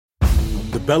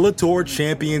Bellator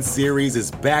Champion Series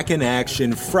is back in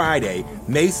action Friday,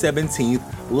 May 17th,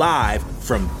 live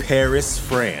from Paris,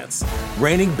 France.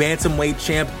 Reigning bantamweight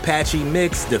champ Patchy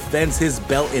Mix defends his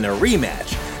belt in a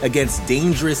rematch against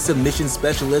dangerous submission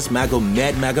specialist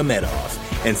Magomed Magomedov.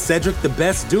 And Cedric the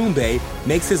Best Doumbé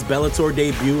makes his Bellator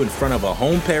debut in front of a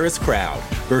home Paris crowd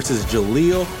versus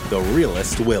Jaleel the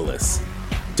Realist Willis.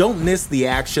 Don't miss the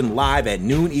action live at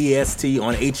noon EST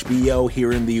on HBO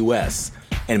here in the US.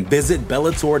 And visit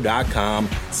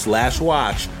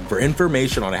Bellator.com/watch for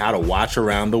information on how to watch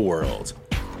around the world.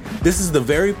 This is the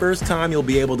very first time you'll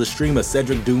be able to stream a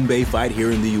Cedric Doumbé fight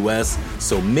here in the US,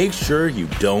 so make sure you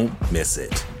don't miss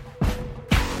it.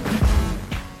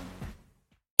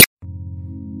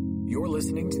 You're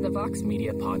listening to the Vox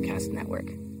Media Podcast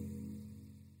Network.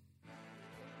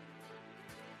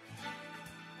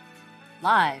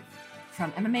 Live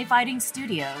from MMA Fighting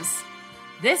Studios,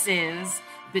 this is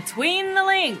Between the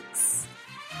Links.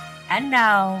 And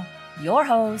now, your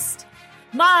host,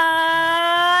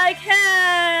 Mike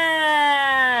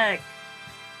Heck.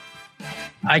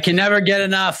 I can never get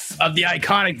enough of the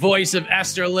iconic voice of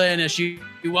Esther Lynn as she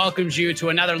welcomes you to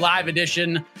another live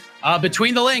edition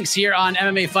Between the Links here on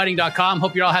MMAfighting.com.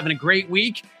 Hope you're all having a great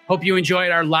week. Hope you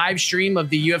enjoyed our live stream of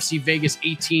the UFC Vegas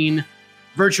 18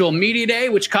 Virtual Media Day,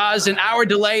 which caused an hour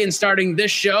delay in starting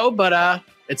this show, but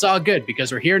it's all good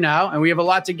because we're here now and we have a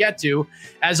lot to get to.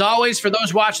 As always, for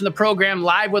those watching the program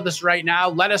live with us right now,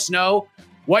 let us know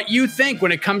what you think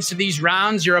when it comes to these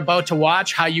rounds you're about to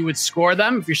watch, how you would score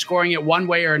them, if you're scoring it one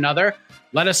way or another.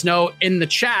 Let us know in the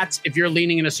chat if you're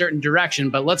leaning in a certain direction,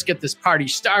 but let's get this party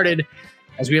started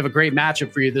as we have a great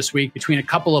matchup for you this week between a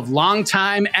couple of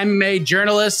longtime MMA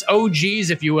journalists,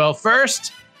 OGs, if you will.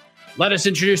 First, let us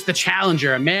introduce the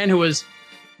challenger, a man who was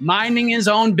minding his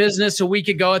own business a week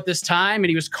ago at this time, and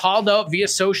he was called out via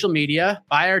social media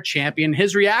by our champion.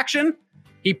 His reaction?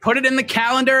 He put it in the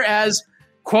calendar as,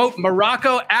 quote,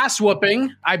 Morocco ass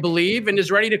whooping, I believe, and is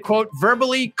ready to, quote,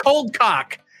 verbally cold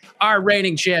cock our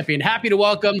reigning champion. Happy to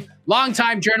welcome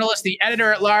longtime journalist, the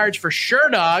editor at large for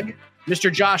SureDog,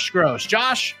 Mr. Josh Gross.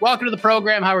 Josh, welcome to the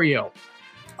program. How are you?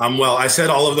 I'm well. I said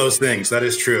all of those things. That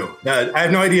is true. I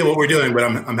have no idea what we're doing, but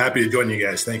I'm happy to join you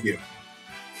guys. Thank you.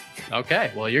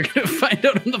 Okay, well, you're going to find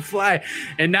out on the fly.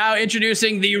 And now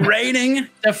introducing the reigning,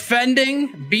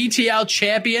 defending BTL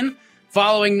champion,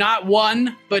 following not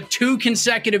one, but two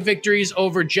consecutive victories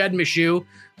over Jed Meshew.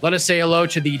 Let us say hello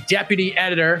to the deputy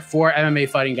editor for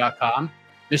MMAfighting.com,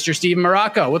 Mr. Steven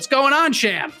Morocco. What's going on,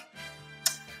 champ?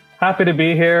 Happy to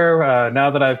be here.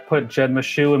 Now that I've put Jed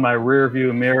Meshew in my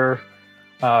rearview mirror,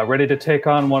 ready to take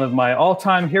on one of my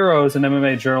all-time heroes in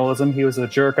MMA journalism. He was a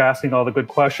jerk asking all the good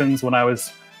questions when I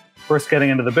was first getting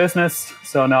into the business,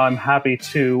 so now I'm happy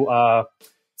to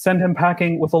send him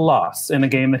packing with a loss in a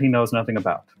game that he knows nothing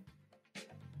about.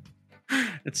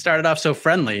 It started off so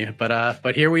friendly,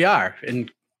 but here we are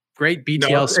in great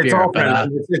BTL spirit. It's all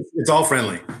friendly. It's all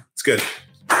friendly. It's good.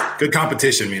 Good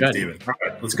competition, me and Steven. All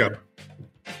right, let's go.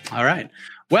 All right.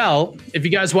 Well, if you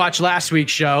guys watched last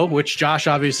week's show, which Josh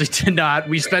obviously did not,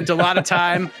 we spent a lot of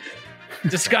time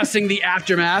discussing the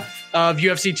aftermath of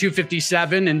UFC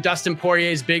 257 and Dustin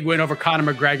Poirier's big win over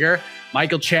Conor McGregor,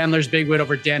 Michael Chandler's big win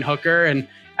over Dan Hooker. And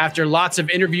after lots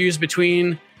of interviews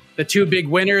between the two big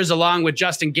winners, along with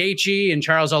Justin Gaethje and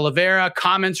Charles Oliveira,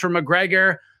 comments from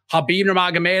McGregor, Khabib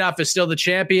Nurmagomedov is still the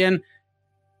champion.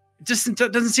 It just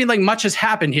doesn't seem like much has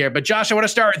happened here. But Josh, I want to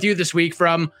start with you this week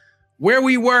from where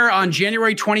we were on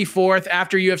January 24th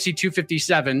after UFC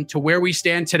 257 to where we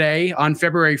stand today on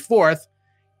February 4th.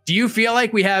 Do you feel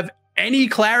like we have any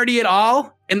clarity at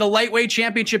all in the lightweight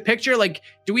championship picture? Like,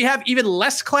 do we have even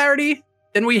less clarity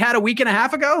than we had a week and a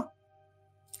half ago?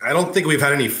 I don't think we've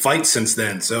had any fights since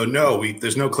then. So no,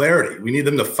 there's no clarity. We need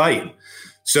them to fight.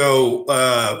 So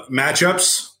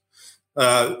matchups,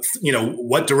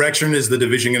 what direction is the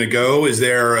division going to go? Is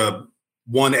there a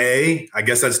 1A? I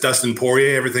guess that's Dustin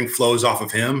Poirier. Everything flows off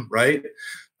of him, right?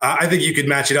 I think you could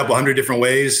match it up 100 different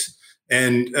ways.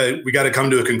 And we got to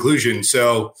come to a conclusion.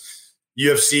 So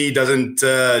UFC doesn't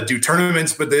do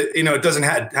tournaments, but it doesn't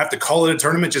have to call it a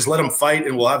tournament. Just let them fight,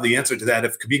 and we'll have the answer to that.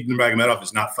 If Khabib Nurmagomedov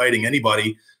is not fighting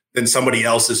anybody, then somebody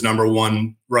else is number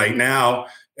one right now.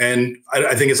 And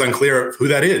I think it's unclear who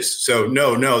that is. So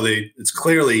no, it's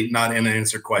clearly not an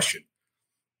unanswered question.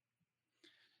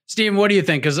 Steven, what do you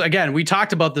think? Because again, we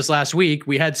talked about this last week.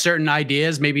 We had certain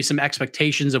ideas, maybe some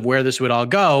expectations of where this would all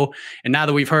go. And now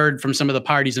that we've heard from some of the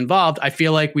parties involved, I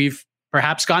feel like we've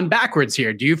perhaps gone backwards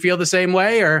here. Do you feel the same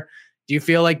way? Or do you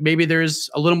feel like maybe there's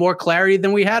a little more clarity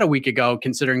than we had a week ago,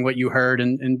 considering what you heard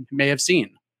and may have seen?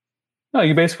 No,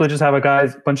 you basically just have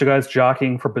a bunch of guys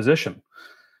jockeying for position.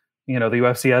 the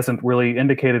UFC hasn't really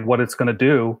indicated what it's going to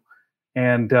do.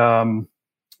 And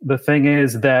the thing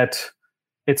is that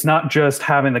it's not just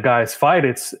having the guys fight.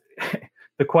 It's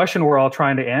the question we're all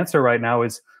trying to answer right now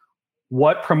is,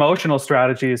 what promotional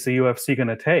strategy is the UFC going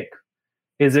to take?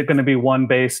 Is it going to be one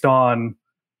based on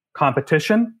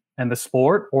competition and the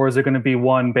sport, or is it going to be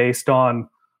one based on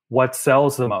what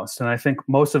sells the most? And I think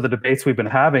most of the debates we've been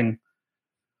having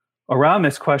around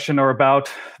this question are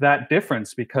about that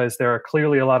difference, because there are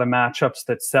clearly a lot of matchups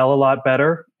that sell a lot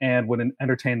better and would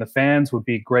entertain the fans, would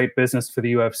be great business for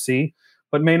the UFC,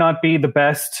 but may not be the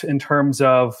best in terms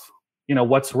of,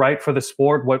 what's right for the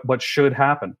sport, what should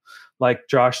happen. Like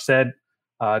Josh said,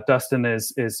 Dustin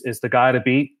is the guy to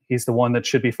beat. He's the one that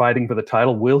should be fighting for the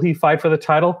title. Will he fight for the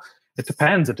title? It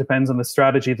depends. It depends on the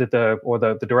strategy that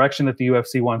the direction that the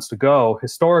UFC wants to go.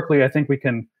 Historically, I think we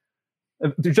can.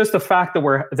 Just the fact that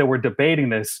we're debating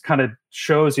this kind of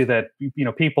shows you that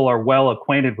people are well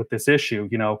acquainted with this issue.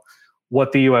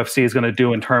 What the UFC is going to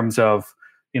do in terms of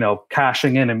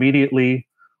cashing in immediately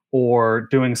or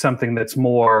doing something that's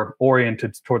more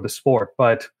oriented toward the sport.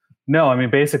 But no, I mean,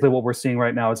 basically what we're seeing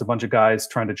right now is a bunch of guys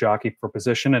trying to jockey for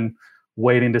position and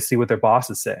waiting to see what their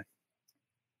bosses say.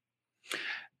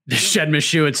 Shed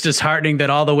Mishu, it's disheartening that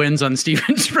all the wins on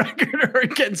Steven's record are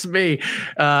against me.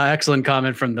 Excellent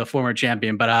comment from the former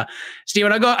champion. But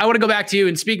Steven, I want to go back to you.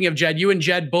 And speaking of Jed, you and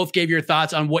Jed both gave your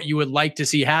thoughts on what you would like to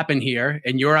see happen here.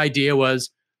 And your idea was,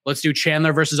 let's do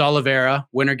Chandler versus Oliveira.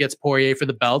 Winner gets Poirier for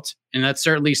the belt. And that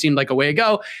certainly seemed like a way to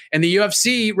go. And the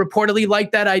UFC reportedly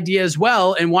liked that idea as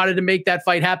well and wanted to make that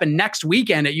fight happen next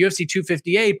weekend at UFC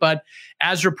 258. But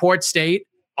as reports state,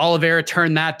 Oliveira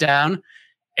turned that down.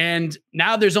 And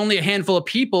now there's only a handful of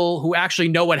people who actually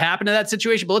know what happened to that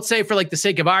situation. But let's say, for the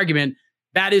sake of argument,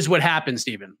 that is what happened,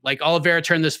 Steven. Oliveira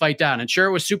turned this fight down. And sure,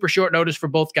 it was super short notice for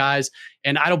both guys.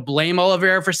 And I don't blame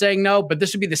Oliveira for saying no, but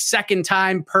this would be the second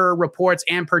time per reports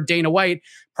and per Dana White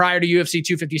prior to UFC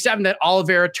 257 that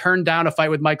Oliveira turned down a fight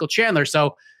with Michael Chandler.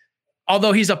 So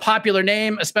although he's a popular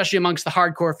name, especially amongst the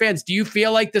hardcore fans, do you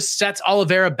feel like this sets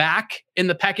Oliveira back in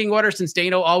the pecking order, since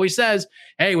Dana always says,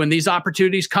 hey, when these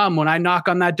opportunities come, when I knock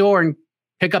on that door and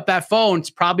pick up that phone, it's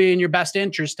probably in your best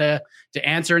interest to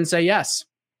answer and say yes?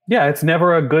 Yeah, it's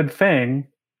never a good thing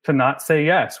to not say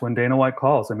yes when Dana White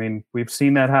calls. I mean, we've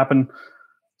seen that happen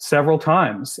several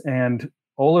times. And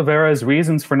Oliveira's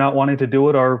reasons for not wanting to do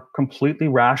it are completely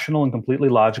rational and completely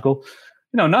logical.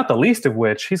 Not the least of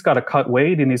which, he's got to cut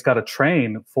weight and he's got to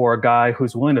train for a guy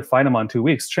who's willing to fight him on 2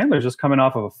 weeks. Chandler's just coming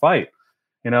off of a fight.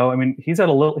 He's a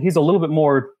little bit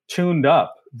more tuned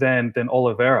up than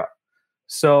Oliveira.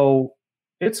 So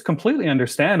it's completely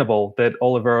understandable that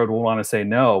Oliveira will want to say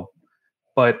no.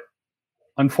 But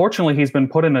unfortunately, he's been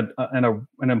put in an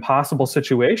impossible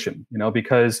situation,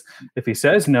 because if he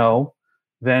says no,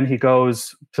 then he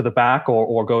goes to the back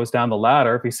or goes down the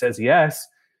ladder. If he says yes,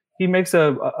 he makes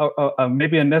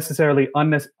maybe an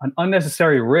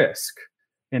unnecessary risk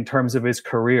in terms of his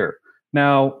career.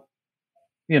 Now,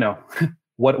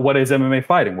 what is MMA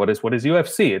fighting? What is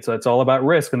UFC? It's all about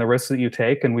risk and the risks that you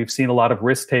take. And we've seen a lot of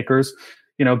risk takers,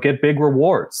 get big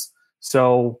rewards.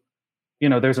 So,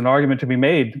 there's an argument to be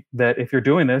made that if you're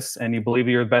doing this and you believe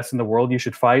you're the best in the world, you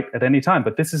should fight at any time.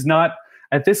 But this is not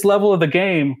at this level of the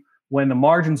game, when the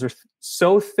margins are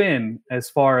so thin as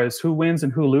far as who wins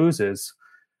and who loses.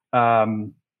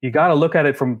 You got to look at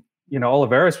it from,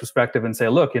 Oliveira's perspective and say,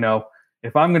 look,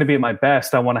 if I'm going to be at my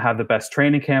best, I want to have the best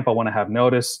training camp. I want to have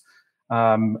notice.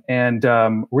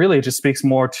 Really it just speaks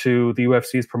more to the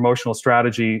UFC's promotional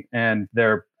strategy and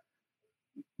their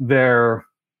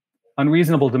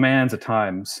unreasonable demands at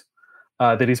times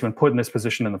that he's been put in this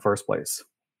position in the first place.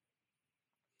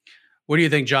 What do you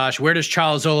think, Josh? Where does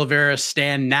Charles Oliveira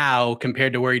stand now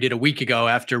compared to where he did a week ago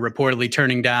after reportedly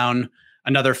turning down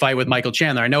another fight with Michael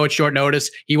Chandler? I know it's short notice.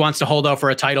 He wants to hold out for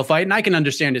a title fight, and I can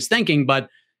understand his thinking, but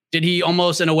did he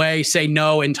almost in a way say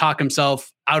no and talk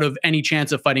himself out of any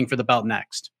chance of fighting for the belt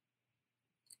next?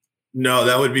 No,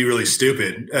 that would be really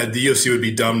stupid. The UFC would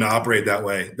be dumb to operate that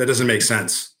way. That doesn't make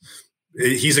sense.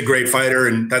 He's a great fighter,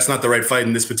 and that's not the right fight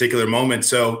in this particular moment.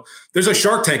 So there's a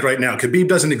Shark Tank right now. Khabib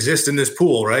doesn't exist in this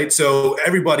pool, right? So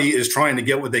everybody is trying to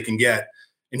get what they can get,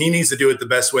 and he needs to do it the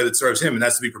best way that serves him, and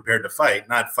that's to be prepared to fight,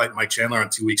 not fight Mike Chandler on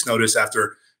 2 weeks' notice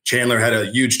after Chandler had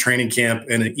a huge training camp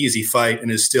and an easy fight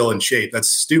and is still in shape. That's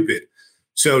stupid.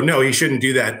 So no, he shouldn't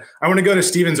do that. I want to go to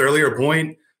Steven's earlier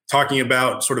point, talking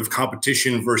about sort of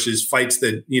competition versus fights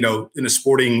that, in a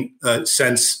sporting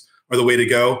sense are the way to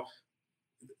go.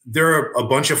 There are a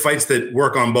bunch of fights that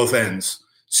work on both ends.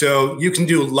 So you can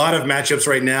do a lot of matchups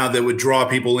right now that would draw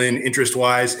people in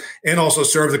interest-wise and also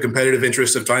serve the competitive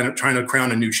interest of trying to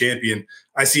crown a new champion.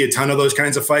 I see a ton of those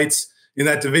kinds of fights in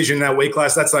that division, that weight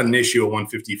class. That's not an issue at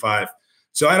 155.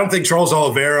 So I don't think Charles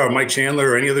Oliveira or Mike Chandler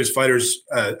or any of those fighters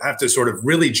have to sort of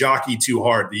really jockey too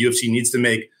hard. The UFC needs to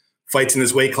make fights in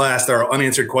this weight class. There are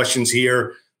unanswered questions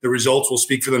here. The results will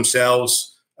speak for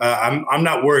themselves. I'm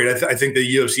not worried. I think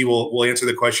the UFC will answer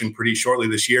the question pretty shortly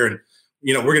this year. And,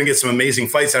 we're going to get some amazing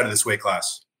fights out of this weight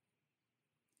class.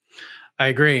 I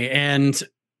agree. And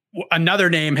another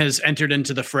name has entered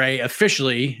into the fray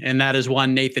officially, and that is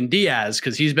one Nathan Diaz,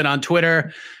 because he's been on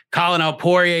Twitter calling out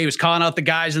Poirier. He was calling out the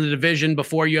guys in the division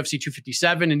before UFC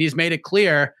 257, and he's made it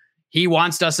clear he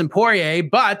wants Dustin Poirier,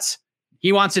 but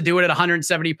he wants to do it at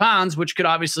 170 pounds, which could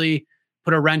obviously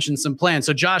put a wrench in some plans.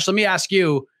 So, Josh, let me ask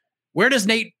you, where does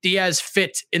Nate Diaz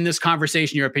fit in this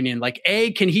conversation, in your opinion? Like,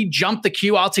 A, can he jump the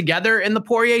queue altogether in the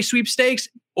Poirier sweepstakes?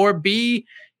 Or B,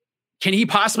 can he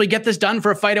possibly get this done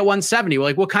for a fight at 170?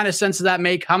 Like, what kind of sense does that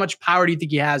make? How much power do you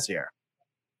think he has here?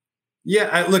 Yeah,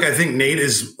 I think Nate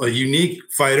is a unique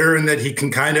fighter in that he can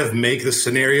kind of make the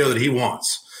scenario that he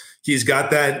wants. He's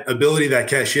got that ability, that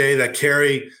cachet, that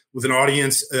carry with an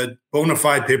audience, a bona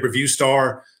fide pay-per-view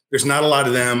star. There's not a lot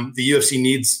of them. The UFC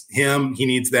needs him. He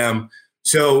needs them.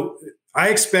 So I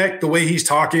expect the way he's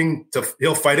talking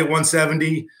he'll fight at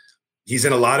 170. He's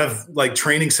in a lot of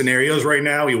training scenarios right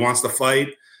now. He wants to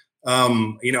fight.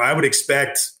 I would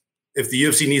expect if the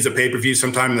UFC needs a pay-per-view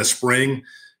sometime in the spring,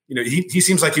 he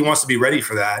seems like he wants to be ready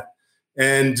for that.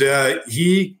 And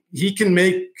he can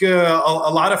make a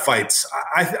lot of fights.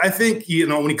 I think,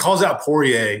 when he calls out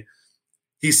Poirier,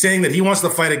 he's saying that he wants to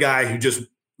fight a guy who just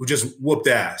whooped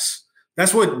ass.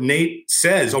 That's what Nate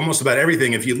says almost about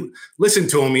everything. If you listen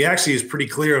to him, he actually is pretty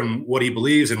clear on what he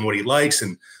believes and what he likes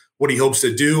and what he hopes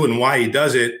to do and why he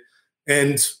does it.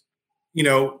 And,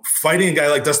 fighting a guy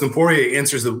like Dustin Poirier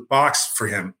answers the box for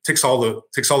him, ticks all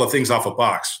the things off a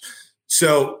box.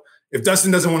 So if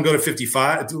Dustin doesn't want to go to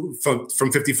 55,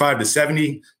 from 55 to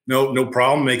 70, no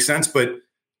problem, makes sense. But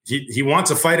he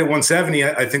wants a fight at 170.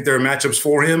 I think there are matchups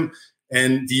for him.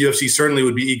 And the UFC certainly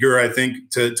would be eager, I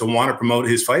think, to want to promote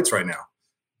his fights right now.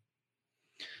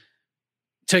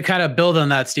 To kind of build on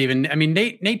that, Steven, I mean,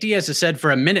 Nate Diaz has said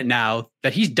for a minute now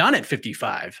that he's done at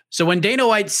 55. So when Dana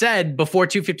White said before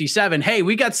 257, hey,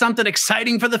 we got something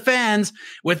exciting for the fans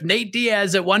with Nate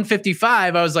Diaz at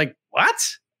 155, I was like, what?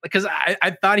 Because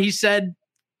I thought he said,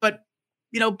 but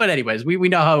anyways, we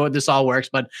know how this all works.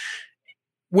 But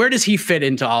where does he fit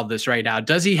into all of this right now?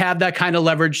 Does he have that kind of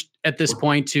leverage at this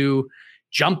point to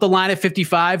jump the line at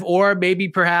 55, or maybe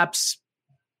perhaps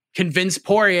convince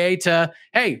Poirier to,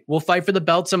 hey, we'll fight for the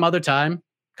belt some other time.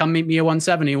 Come meet me at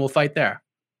 170 and we'll fight there.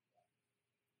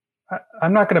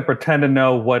 I'm not going to pretend to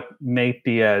know what Nate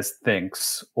Diaz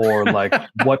thinks or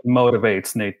what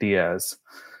motivates Nate Diaz.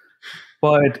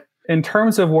 But in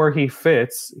terms of where he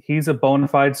fits, he's a bona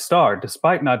fide star,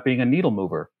 despite not being a needle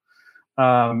mover.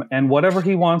 And whatever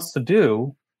he wants to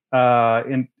do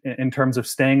in terms of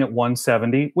staying at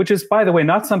 170, which is, by the way,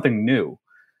 not something new.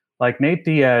 Like, Nate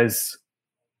Diaz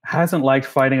hasn't liked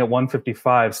fighting at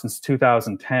 155 since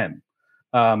 2010.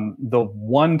 The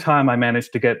one time I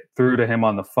managed to get through to him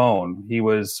on the phone, he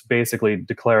was basically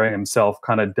declaring himself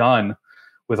kind of done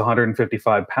with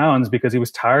 155 pounds because he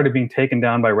was tired of being taken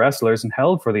down by wrestlers and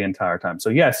held for the entire time. So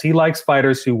yes, he likes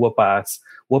fighters who whoop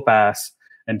ass,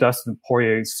 and Dustin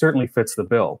Poirier certainly fits the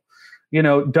bill.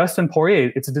 Dustin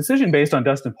Poirier, it's a decision based on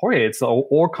Dustin Poirier.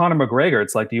 Or Conor McGregor.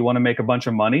 It's like, do you want to make a bunch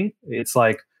of money? It's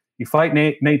like, you fight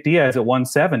Nate Diaz at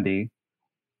 170,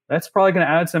 that's probably going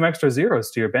to add some extra zeros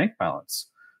to your bank balance.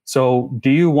 So do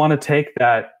you want to take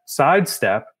that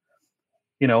sidestep,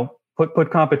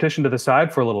 put competition to the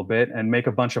side for a little bit and make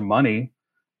a bunch of money?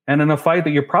 And in a fight that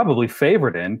you're probably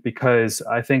favored in, because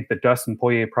I think that Dustin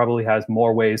Poirier probably has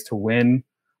more ways to win,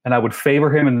 and I would favor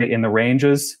him in the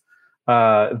ranges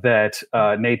that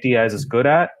Nate Diaz is good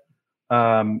at.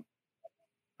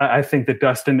 I think that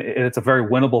it's a very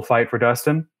winnable fight for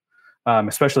Dustin,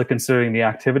 especially considering the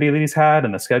activity that he's had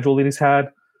and the schedule that he's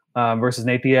had versus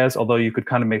Nate Diaz. Although you could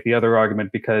kind of make the other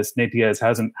argument because Nate Diaz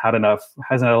hasn't had a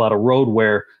lot of road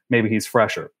where maybe he's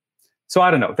fresher. So I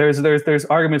don't know. There's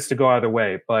arguments to go either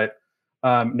way, but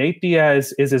Nate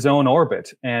Diaz is his own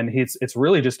orbit, and it's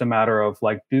really just a matter of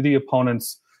do the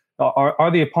opponents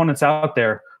are the opponents out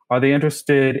there? Are they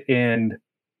interested in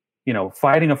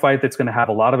fighting a fight that's going to have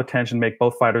a lot of attention, make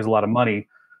both fighters a lot of money,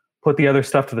 put the other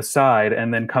stuff to the side,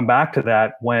 and then come back to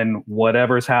that when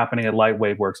whatever's happening at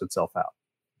lightweight works itself out?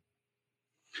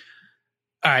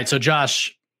 All right. So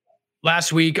Josh,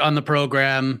 last week on the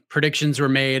program, predictions were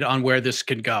made on where this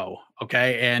could go.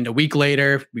 Okay. And a week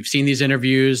later, we've seen these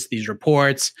interviews, these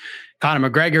reports. Conor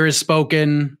McGregor has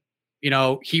spoken.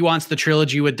 He wants the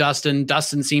trilogy with Dustin.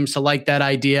 Dustin seems to like that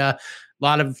idea. A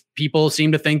lot of people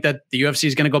seem to think that the UFC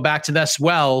is going to go back to this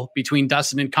between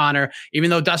Dustin and Conor, even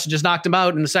though Dustin just knocked him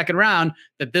out in the second round,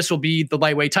 that this will be the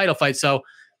lightweight title fight. So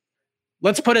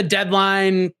let's put a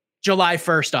deadline July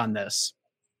 1st on this.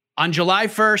 On July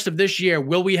 1st of this year,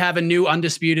 will we have a new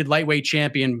undisputed lightweight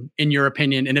champion, in your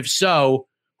opinion? And if so,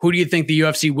 who do you think the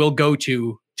UFC will go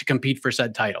to compete for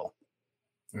said title?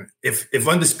 If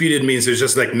undisputed means there's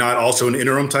just like not also an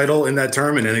interim title in that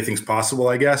term and anything's possible,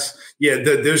 I guess. Yeah,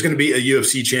 there's going to be a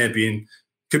UFC champion.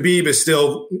 Khabib is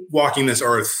still walking this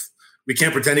earth. We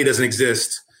can't pretend he doesn't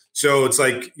exist. So it's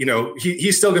like,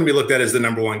 he's still going to be looked at as the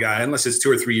number one guy, unless it's 2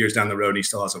 or 3 years down the road and he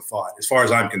still hasn't fought, as far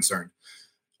as I'm concerned.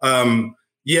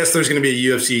 Yes, there's going to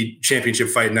be a UFC championship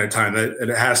fight in that time. It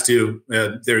has to.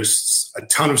 There's a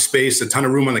ton of space, a ton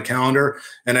of room on the calendar,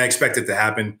 and I expect it to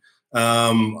happen.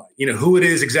 Who it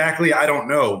is exactly, I don't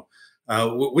know.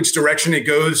 Which direction it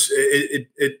goes,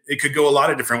 it could go a lot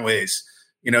of different ways.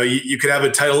 You could have a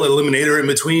title eliminator in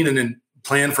between and then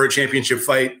plan for a championship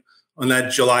fight on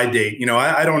that July date.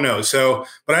 I don't know. So,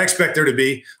 but I expect there to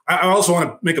be. I also want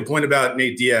to make a point about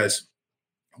Nate Diaz.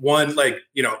 One,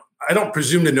 I don't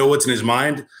presume to know what's in his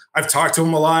mind. I've talked to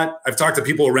him a lot. I've talked to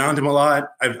people around him a lot.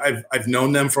 I've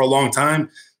known them for a long time.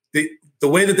 The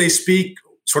way that they speak,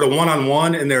 sort of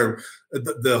one-on-one, and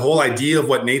the whole idea of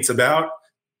what Nate's about,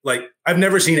 like I've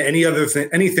never seen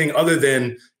anything other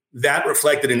than that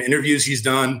reflected in interviews he's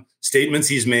done, statements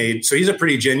he's made. So he's a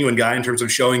pretty genuine guy in terms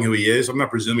of showing who he is. I'm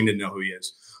not presuming to know who he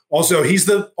is. Also, he's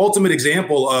the ultimate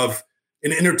example of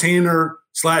an entertainer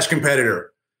 /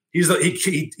 competitor.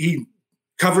 He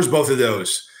covers both of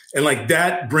those. And like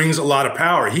that brings a lot of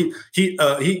power.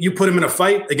 You put him in a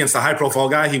fight against a high profile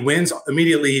guy, he wins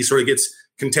immediately. He sort of gets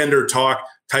contender talk,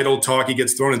 title talk. He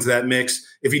gets thrown into that mix.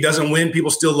 If he doesn't win,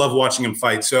 people still love watching him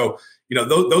fight. So,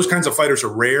 those kinds of fighters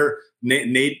are rare.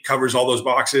 Nate covers all those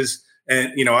boxes.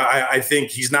 And, I think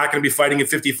he's not going to be fighting at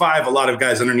 55. A lot of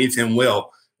guys underneath him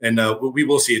will. And we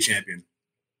will see a champion.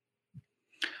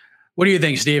 What do you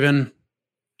think, Steven?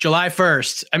 July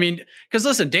 1st. I mean, because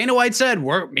listen, Dana White said,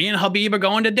 me and Khabib are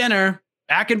going to dinner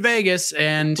back in Vegas,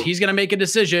 and he's going to make a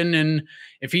decision. And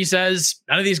if he says,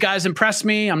 none of these guys impress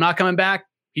me, I'm not coming back.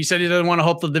 He said he doesn't want to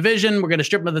hold the division. We're going to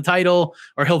strip him of the title,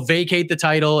 or he'll vacate the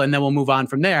title, and then we'll move on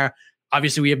from there.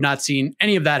 Obviously, we have not seen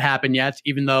any of that happen yet,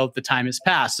 even though the time has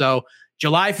passed. So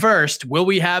July 1st, will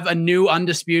we have a new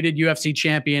undisputed UFC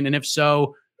champion? And if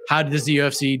so, how does the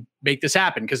UFC make this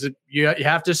happen? Because you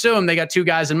have to assume they got two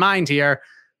guys in mind here.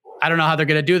 I don't know how they're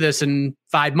going to do this in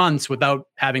 5 months without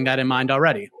having that in mind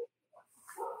already.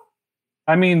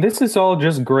 I mean, this is all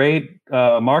just great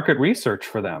market research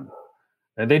for them.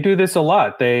 They do this a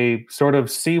lot. They sort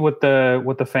of see what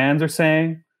the fans are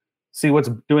saying, see what's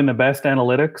doing the best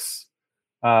analytics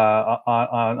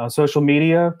on social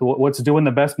media, what's doing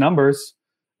the best numbers,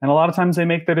 and a lot of times they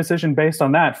make their decision based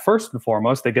on that. First and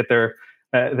foremost, they get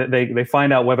they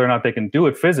find out whether or not they can do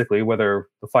it physically, whether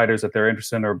the fighters that they're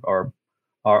interested in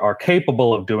are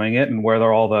capable of doing it, and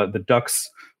whether all the ducks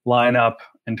line up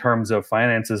in terms of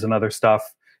finances and other stuff,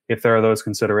 if there are those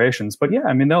considerations. But yeah,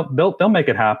 I mean, they'll make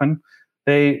it happen.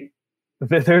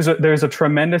 There's a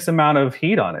tremendous amount of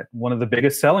heat on it. One of the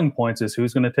biggest selling points is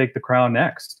who's going to take the crown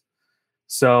next.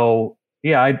 So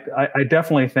yeah, I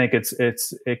definitely think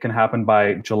it can happen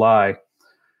by July.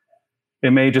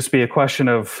 It may just be a question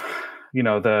of,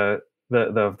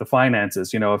 the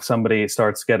finances. If somebody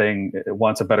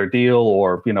wants a better deal,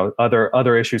 or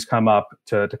other issues come up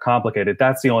to complicate it,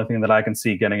 that's the only thing that I can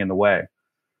see getting in the way.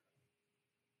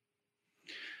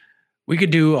 We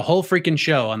could do a whole freaking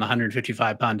show on the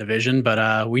 155-pound division,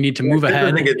 but we need to move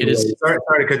ahead. Sorry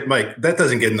to cut Mike. That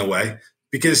doesn't get in the way,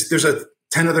 because there's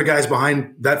 10 other guys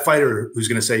behind that fighter who's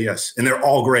going to say yes, and they're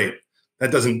all great.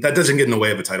 That doesn't get in the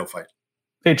way of a title fight.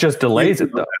 It just delays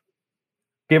it, though.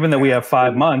 Given that we have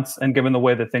 5 months, and given the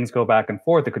way that things go back and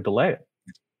forth, it could delay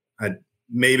it.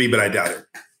 Maybe, but I doubt it.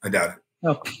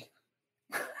 Okay.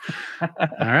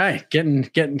 All right, getting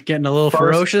a little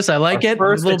ferocious. I like it. A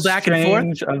little back and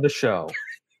forth of the show.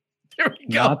 There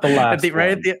we go. Not the last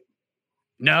one.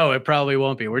 No, it probably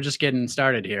won't be. We're just getting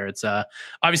started here. It's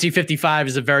obviously 55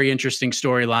 is a very interesting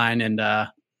storyline, and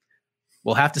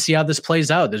we'll have to see how this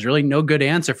plays out. There's really no good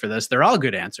answer for this. They're all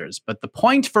good answers, but the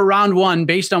point for round one,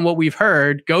 based on what we've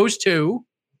heard, goes to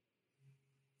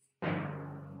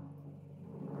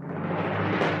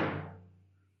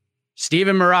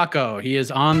Steven Morocco. He is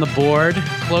on the board.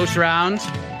 Close round.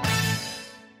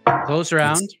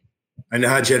 I know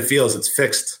how Jed feels. It's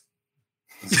fixed.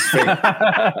 This is fake.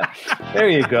 There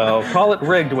you go. Call it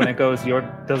rigged when it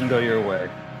doesn't go your way.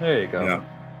 There you go. Yeah.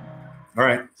 All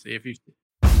right. See if you.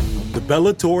 The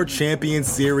Bellator Champion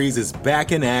Series is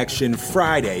back in action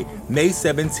Friday, May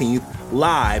 17th,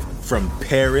 live from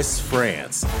Paris,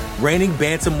 France. Reigning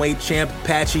bantamweight champ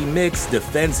Paige Mix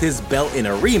defends his belt in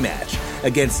a rematch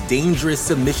against dangerous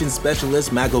submission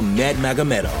specialist Magomed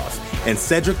Magomedov. And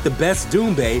Cedric the Best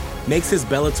Doumbé makes his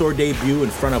Bellator debut in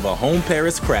front of a home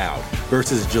Paris crowd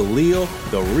versus Jaleel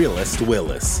the Realist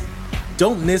Willis.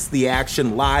 Don't miss the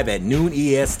action live at noon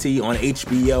EST on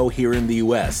HBO here in the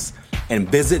US. And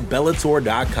visit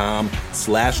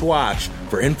Bellator.com/watch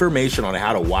for information on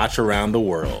how to watch around the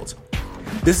world.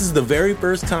 This is the very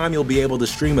first time you'll be able to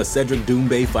stream a Cedric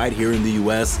Doumbé fight here in the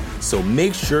US, so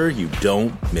make sure you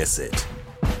don't miss it.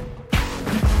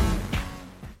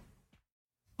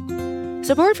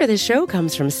 Support for this show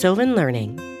comes from Sylvan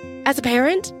Learning. As a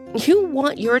parent, you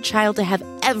want your child to have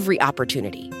every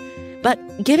opportunity, but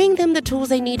giving them the tools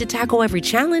they need to tackle every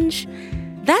challenge,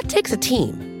 that takes a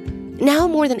team. Now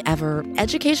more than ever,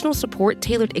 educational support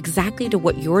tailored exactly to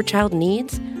what your child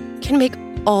needs can make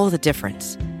all the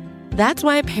difference. That's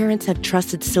why parents have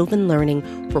trusted Sylvan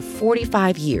Learning for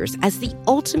 45 years as the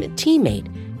ultimate teammate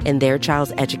in their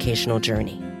child's educational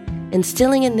journey,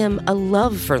 instilling in them a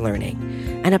love for learning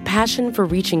and a passion for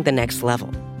reaching the next level.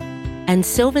 And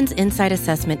Sylvan's Insight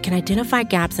Assessment can identify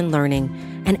gaps in learning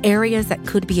and areas that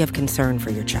could be of concern for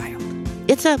your child.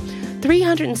 It's a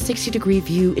 360-degree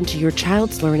view into your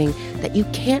child's learning that you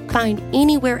can't find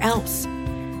anywhere else,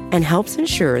 and helps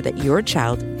ensure that your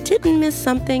child didn't miss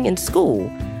something in school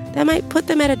that might put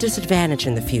them at a disadvantage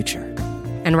in the future.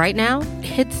 And right now,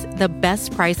 it's the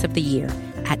best price of the year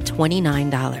at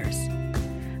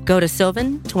 $29. Go to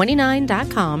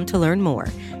sylvan29.com to learn more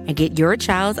and get your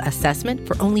child's assessment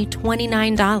for only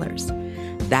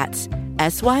 $29. That's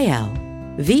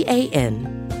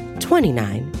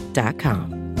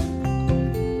SYLVAN29.com.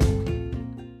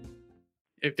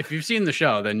 If you've seen the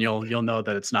show, then you'll know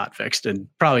that it's not fixed, and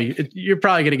you're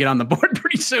probably going to get on the board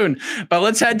pretty soon. But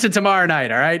let's head to tomorrow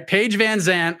night. All right, Paige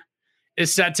VanZant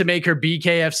is set to make her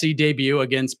BKFC debut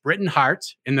against Britain Hart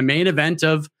in the main event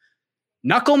of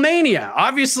Knucklemania.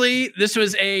 Obviously, this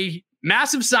was a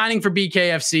massive signing for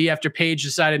BKFC after Paige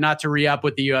decided not to re-up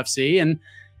with the UFC, and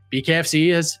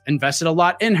BKFC has invested a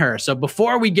lot in her. So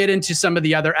before we get into some of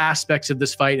the other aspects of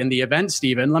this fight and the event,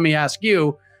 Steven, let me ask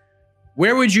you,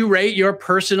 where would you rate your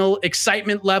personal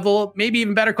excitement level? Maybe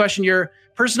even better question, your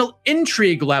personal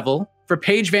intrigue level for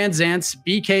Paige VanZant's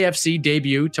BKFC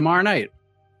debut tomorrow night?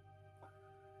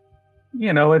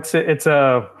 You know, it's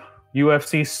a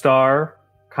UFC star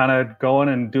kind of going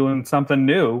and doing something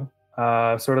new,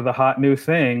 sort of the hot new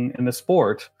thing in the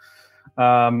sport.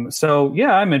 So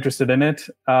yeah, I'm interested in it.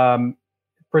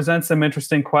 Presents some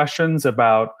interesting questions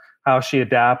about how she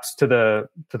adapts to the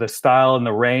style and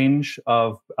the range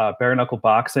of bare knuckle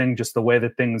boxing, just the way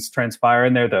that things transpire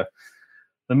in there, the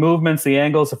movements, the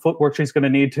angles, the footwork she's going to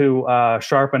need to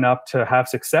sharpen up to have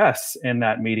success in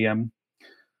that medium.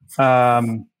 But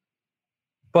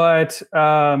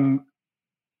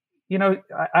you know,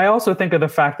 I also think of the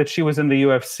fact that she was in the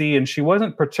UFC and she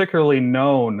wasn't particularly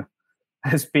known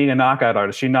as being a knockout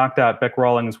artist. She knocked out Beck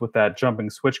Rawlings with that jumping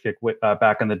switch kick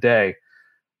back in the day.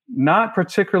 Not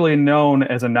particularly known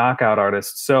as a knockout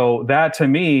artist. So that to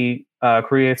me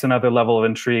creates another level of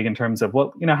intrigue in terms of,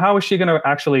 well, you know, how is she going to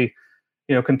actually,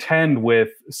 you know, contend with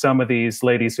some of these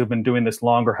ladies who've been doing this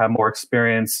longer, have more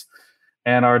experience,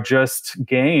 and are just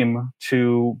game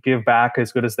to give back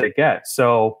as good as they get.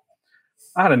 So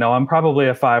I don't know. I'm probably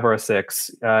a 5 or a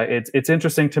 6. It's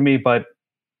interesting to me, but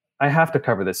I have to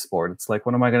cover this sport. It's like,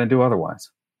 what am I going to do otherwise?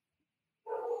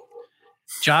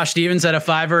 Josh Stevens at a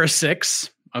 5 or a 6.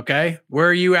 Okay. Where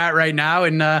are you at right now?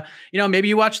 And, you know, maybe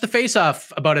you watched the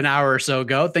face-off about an hour or so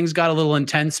ago. Things got a little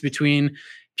intense between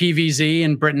PVZ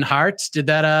and Britain Hart. Did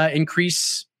that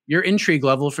increase your intrigue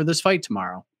level for this fight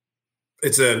tomorrow?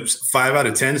 It's a 5 out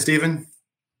of 10, Steven.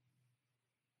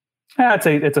 I'd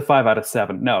say it's a 5 out of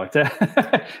 7. No, it's a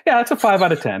 5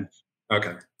 out of 10. Okay.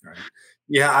 All right.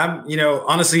 Yeah. I'm, you know,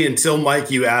 honestly, until Mike,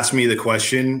 you asked me the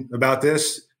question about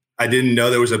this, I didn't know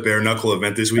there was a bare knuckle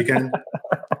event this weekend.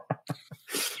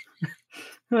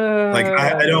 Like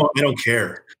I don't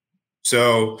care.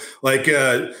 So like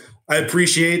I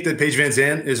appreciate that Paige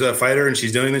VanZant is a fighter and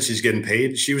she's doing this. She's getting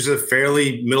paid. She was a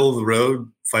fairly middle of the road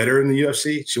fighter in the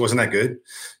UFC. She wasn't that good.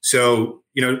 So,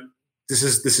 you know, this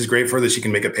is great for her that she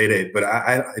can make a payday, but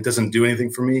it doesn't do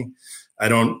anything for me. I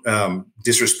don't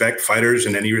disrespect fighters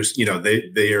in any, you know,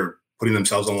 they are putting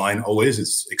themselves on line always.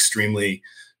 It's extremely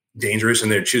dangerous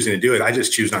and they're choosing to do it, I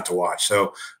just choose not to watch.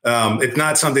 So it's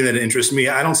not something that interests me.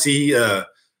 I don't see a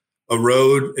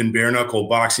road in bare knuckle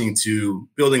boxing to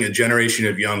building a generation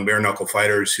of young bare knuckle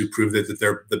fighters who prove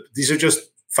that these are just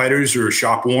fighters who are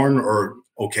shop worn or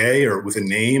okay, or with a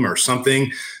name or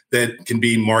something that can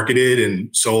be marketed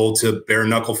and sold to bare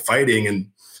knuckle fighting. And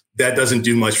that doesn't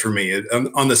do much for me.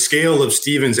 On the scale of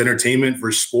Steven's entertainment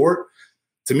for sport,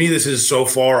 to me, this is so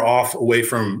far off away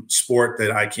from sport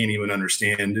that I can't even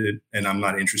understand it, and I'm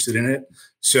not interested in it.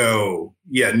 So,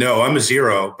 yeah, no, I'm a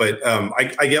zero, but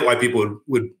I get why people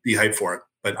would be hyped for it,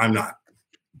 but I'm not.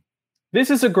 This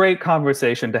is a great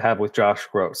conversation to have with Josh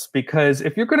Gross, because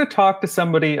if you're going to talk to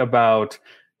somebody about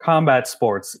combat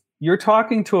sports, you're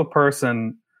talking to a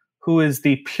person who is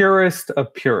the purest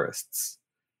of purists.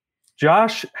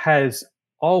 Josh has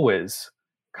always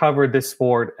covered this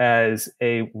sport as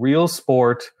a real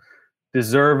sport,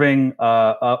 deserving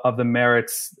of the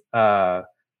merits of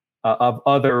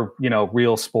other,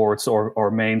 real sports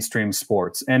or mainstream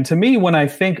sports. And to me, when I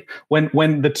think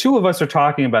when the two of us are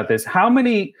talking about this, how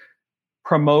many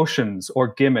promotions or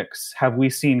gimmicks have we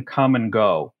seen come and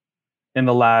go in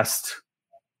the last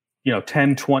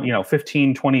 10, 20,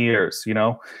 15, 20 years?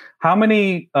 How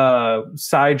many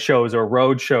sideshows or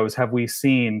road shows have we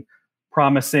seen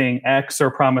promising X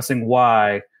or promising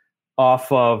Y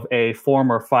off of a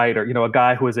former fighter, a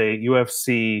guy who is a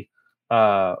UFC,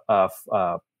 a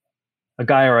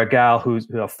guy or a gal who's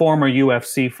a former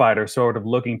UFC fighter, sort of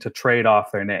looking to trade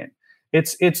off their name.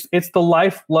 It's the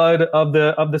lifeblood of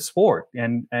the sport,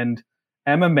 and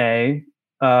MMA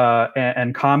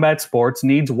and combat sports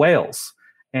needs whales,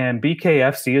 and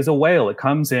BKFC is a whale. It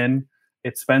comes in,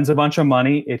 it spends a bunch of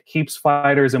money, it keeps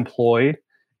fighters employed.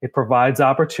 It provides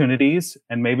opportunities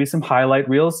and maybe some highlight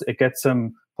reels. It gets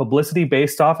some publicity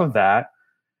based off of that.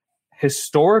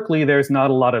 Historically, there's not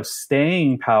a lot of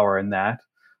staying power in that,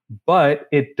 but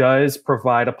it does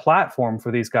provide a platform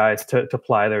for these guys to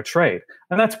ply their trade.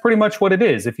 And that's pretty much what it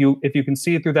is. If you can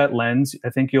see it through that lens, I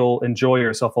think you'll enjoy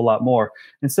yourself a lot more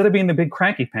instead of being the big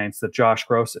cranky pants that Josh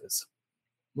Gross is.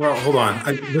 Well, hold on.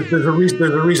 There's a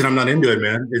reason I'm not into it,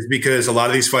 man. It's because a lot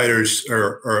of these fighters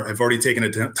have already taken a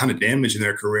ton of damage in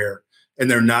their career, and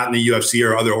they're not in the UFC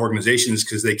or other organizations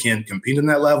because they can't compete on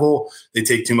that level. They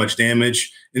take too much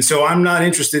damage, and so I'm not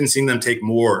interested in seeing them take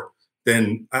more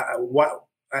than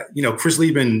Chris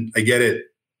Lieben. I get it.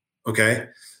 Okay,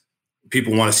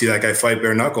 people want to see that guy fight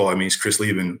bare knuckle. I mean, it's Chris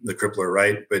Lieben, the crippler,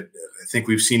 right? But I think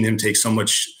we've seen him take so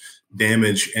much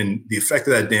damage, and the effect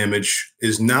of that damage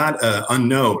is not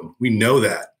unknown. We know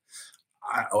that.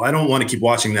 I don't want to keep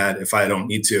watching that if I don't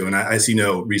need to, and I see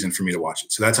no reason for me to watch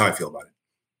it. So that's how I feel about it.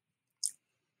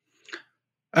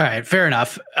 All right, fair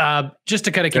enough. Just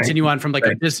to kind of continue on from a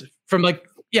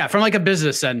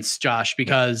business sense, Josh,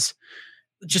 because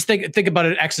just think about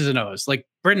it, X's and O's. Like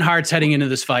Britain Hart's heading into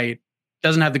this fight,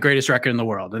 doesn't have the greatest record in the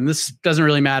world, and this doesn't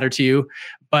really matter to you.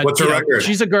 But what's her record?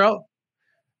 She's a girl.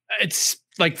 It's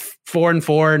like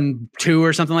 4-4-2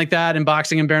 or something like that in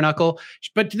boxing and bare knuckle.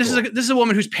 But this is a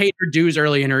woman who's paid her dues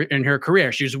early in her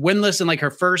career. She was winless in like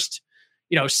her first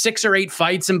 6 or 8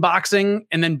 fights in boxing,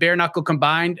 and then bare knuckle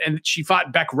combined. And she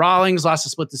fought Beck Rawlings, lost a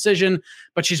split decision,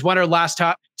 but she's won her last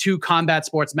 2 combat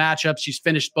sports matchups. She's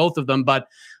finished both of them. But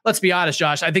let's be honest,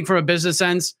 Josh, I think from a business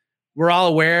sense, we're all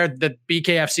aware that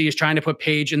BKFC is trying to put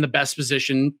Paige in the best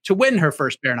position to win her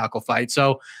first bare knuckle fight.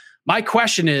 So my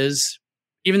question is,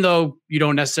 even though you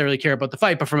don't necessarily care about the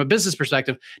fight, but from a business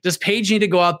perspective, does Paige need to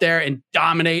go out there and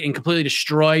dominate and completely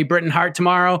destroy Britain Hart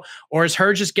tomorrow? Or is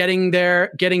her just getting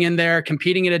in there,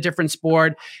 competing in a different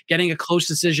sport, getting a close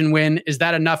decision win? Is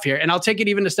that enough here? And I'll take it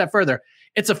even a step further.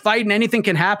 It's a fight and anything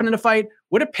can happen in a fight.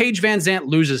 What if Paige VanZant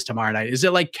loses tomorrow night? Is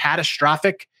it like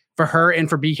catastrophic for her and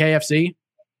for BKFC?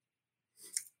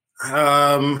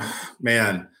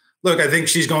 Man. Look, I think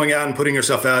she's going out and putting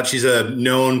herself out. She's a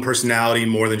known personality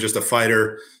more than just a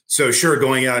fighter. So sure,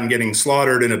 going out and getting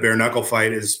slaughtered in a bare knuckle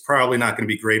fight is probably not going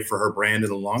to be great for her brand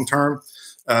in the long term.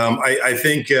 I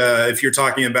think if you're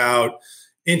talking about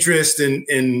interest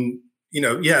in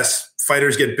yes,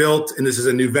 fighters get built and this is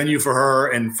a new venue for her,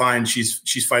 and fine,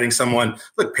 she's fighting someone.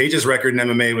 Look, Paige's record in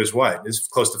MMA was what? It's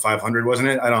close to 500, wasn't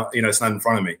it? I don't, it's not in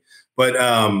front of me. But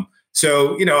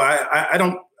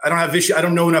I don't have issue. I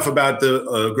don't know enough about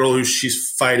the girl who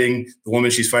she's fighting, the woman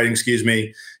she's fighting, excuse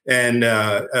me, and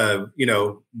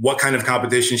what kind of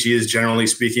competition she is, generally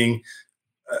speaking.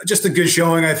 Just a good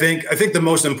showing, I think. I think the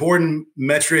most important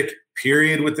metric,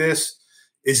 period, with this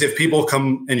is if people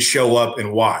come and show up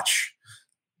and watch.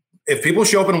 If people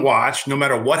show up and watch, no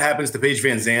matter what happens to Paige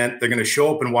VanZant, they're going to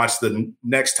show up and watch the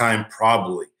next time,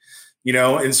 probably.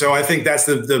 And so I think that's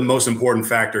the most important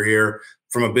factor here.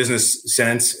 from a business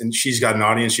sense, and she's got an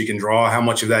audience she can draw. How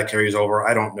much of that carries over,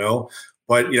 I don't know.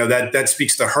 But, that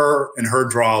speaks to her and her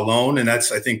draw alone. And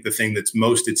that's, I think, the thing that's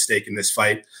most at stake in this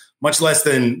fight, much less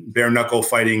than bare knuckle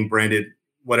fighting, branded,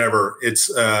 whatever. It's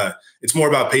more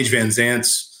about Paige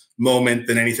VanZant's moment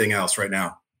than anything else right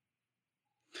now.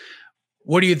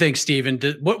 What do you think, Steven?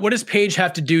 What does Paige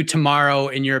have to do tomorrow,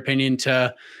 in your opinion,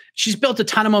 she's built a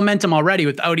ton of momentum already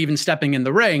without even stepping in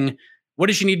the ring. What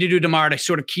does she need to do tomorrow to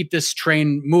sort of keep this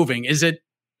train moving? Is it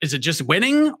just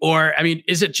winning? Or,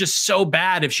 is it just so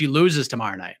bad if she loses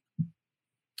tomorrow night?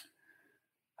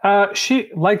 She,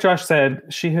 like Josh said,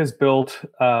 she has built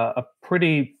a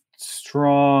pretty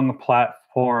strong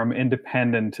platform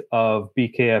independent of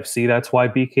BKFC. That's why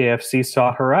BKFC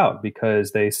sought her out,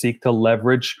 because they seek to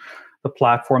leverage the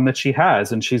platform that she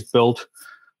has. And she's built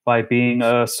by being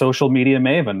a social media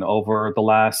maven over the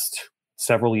last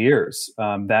several years.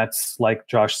 That's, like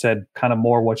Josh said, kind of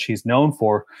more what she's known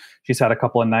for. She's had a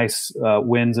couple of nice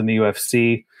wins in the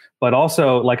UFC, but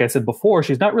also, like I said before,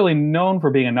 she's not really known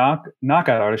for being a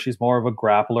knockout artist. She's more of a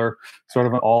grappler, sort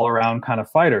of an all-around kind of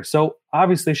fighter. So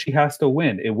obviously she has to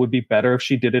win. It would be better if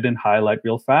she did it in highlight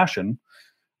reel fashion,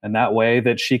 and that way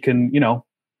that she can,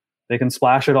 they can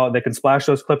splash it all. They can splash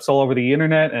those clips all over the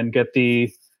internet and get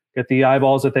the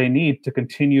eyeballs that they need to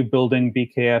continue building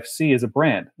BKFC as a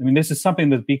brand. This is something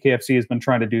that BKFC has been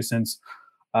trying to do since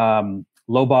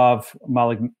Lobov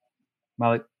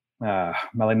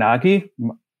Malignaggi.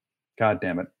 God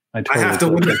damn it! I have to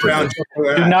win this round.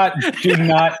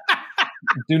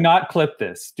 Do not clip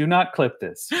this. Do not clip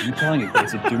this. I'm telling you,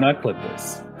 Casey, do not clip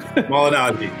this.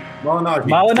 Malignaggi.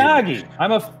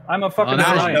 I'm a fucking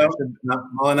Italian.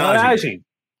 Malignaggi.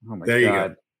 Oh my there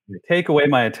God. You go. Take away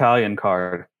my Italian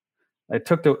card. I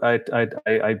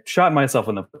shot myself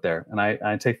in the foot there, and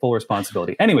I take full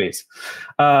responsibility. Anyways,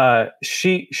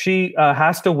 she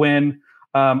has to win.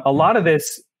 A lot of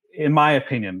this, in my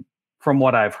opinion, from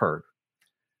what I've heard,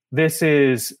 this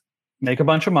is make a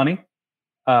bunch of money,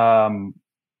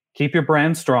 keep your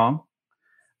brand strong,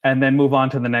 and then move on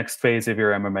to the next phase of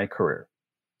your MMA career.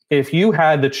 If you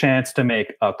had the chance to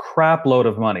make a crap load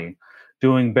of money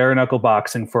doing bare knuckle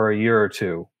boxing for a year or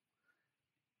two,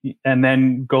 and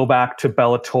then go back to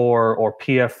Bellator or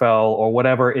PFL or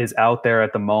whatever is out there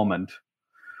at the moment,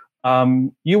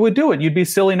 you would do it. You'd be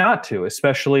silly not to,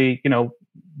 especially,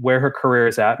 where her career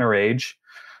is at and her age,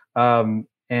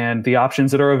 and the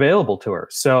options that are available to her.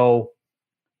 So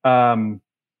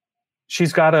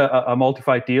she's got a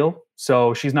multi-fight deal,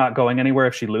 so she's not going anywhere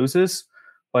if she loses,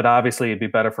 but obviously it'd be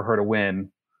better for her to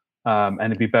win, and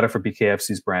it'd be better for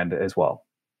BKFC's brand as well.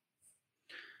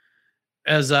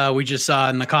 As we just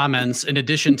saw in the comments, in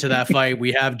addition to that fight,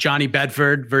 we have Johnny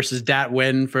Bedford versus Dat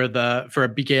Nguyen for a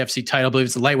BKFC title. I believe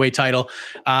it's the lightweight title,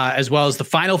 as well as the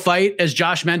final fight, as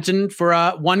Josh mentioned, for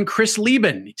one Chris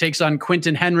Lieben. He takes on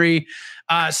Quinton Henry.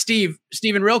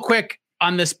 Steven, real quick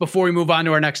on this before we move on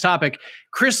to our next topic.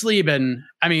 Chris Lieben,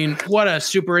 what a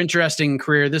super interesting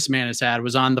career this man has had.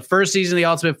 Was on the first season of The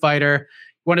Ultimate Fighter,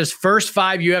 won his first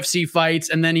 5 UFC fights,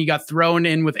 and then he got thrown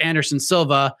in with Anderson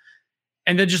Silva.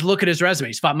 And then just look at his resume.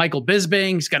 He's fought Michael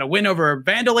Bisping. He's got a win over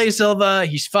Vanderlei Silva.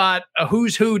 He's fought a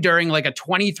who's who during like a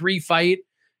 23 fight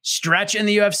stretch in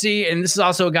the UFC. And this is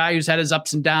also a guy who's had his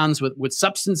ups and downs with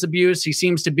substance abuse. He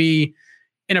seems to be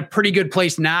in a pretty good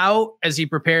place now as he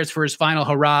prepares for his final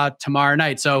hurrah tomorrow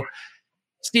night. So,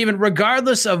 Steven,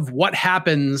 regardless of what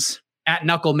happens at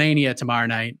Knuckle Mania tomorrow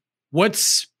night, what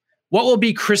will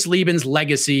be Chris Lieben's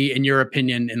legacy, in your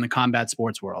opinion, in the combat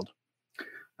sports world?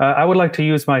 I would like to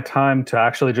use my time to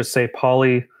actually just say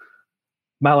Paulie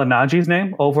Malignaggi's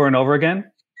name over and over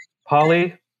again.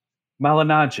 Paulie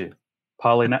Malignaggi.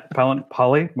 Paulie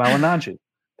Malignaggi.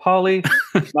 Paulie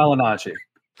Malignaggi.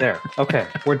 There. Okay,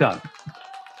 we're done.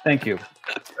 Thank you.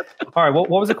 All right, what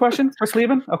was the question? Chris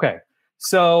Lieben? Okay.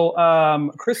 So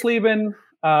Chris Lieben,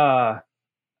 when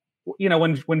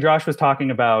Josh was talking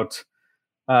about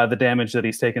the damage that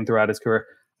he's taken throughout his career,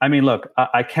 look,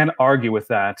 I can't argue with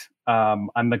that.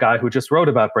 I'm the guy who just wrote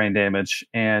about brain damage,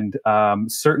 and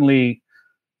certainly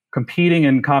competing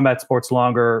in combat sports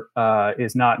longer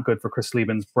is not good for Chris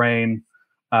Lieben's brain.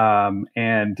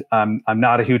 And I'm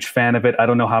not a huge fan of it. I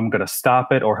don't know how I'm going to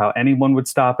stop it or how anyone would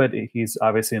stop it. He's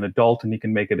obviously an adult and he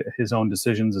can make his own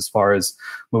decisions as far as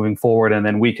moving forward. And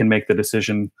then we can make the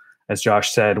decision, as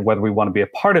Josh said, whether we want to be a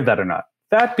part of that or not.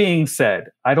 That being said,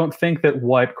 I don't think that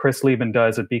what Chris Lieben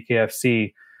does at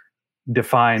BKFC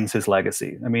defines his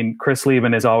legacy. Chris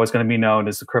Lieben is always going to be known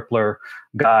as the crippler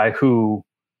guy who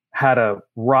had a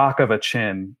rock of a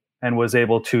chin and was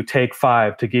able to take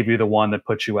 5 to give you the one that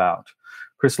put you out.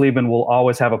 Chris Lieben will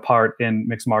always have a part in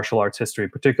mixed martial arts history,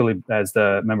 particularly as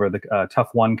the member of the Tough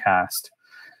One cast.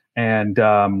 And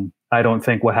I don't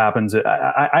think what happens,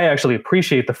 I actually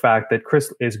appreciate the fact that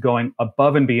Chris is going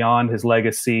above and beyond his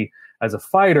legacy as a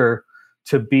fighter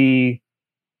to be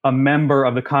a member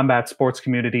of the combat sports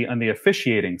community on the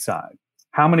officiating side.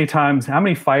 How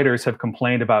many fighters have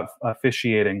complained about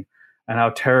officiating and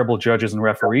how terrible judges and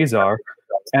referees are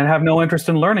and have no interest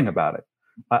in learning about it?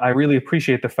 I really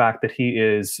appreciate the fact that he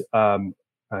is a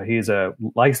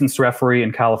licensed referee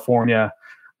in California,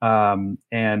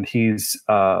 and he's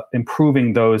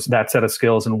improving that set of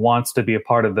skills and wants to be a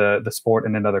part of the sport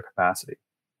in another capacity.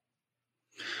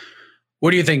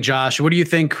 What do you think, Josh? What do you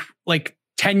think, like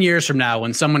 10 years from now,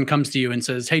 when someone comes to you and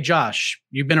says, hey, Josh,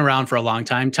 you've been around for a long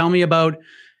time. Tell me about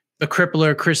the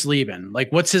crippler Chris Lieben.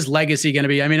 Like, what's his legacy going to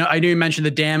be? I mean, I know you mentioned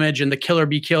the damage and the kill or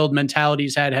be killed mentality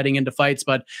he's had heading into fights,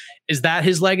 but is that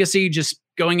his legacy? Just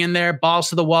going in there, balls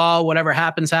to the wall, whatever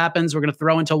happens, happens. We're going to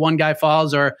throw until one guy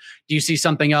falls, or do you see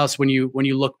something else when you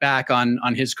look back on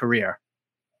his career?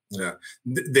 Yeah,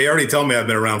 they already tell me I've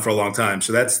been around for a long time,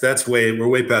 so we're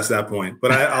way past that point.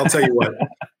 But I'll tell you what.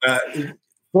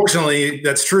 Fortunately,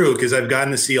 that's true, because I've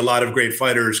gotten to see a lot of great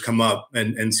fighters come up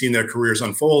and seen their careers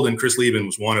unfold, and Chris Lieben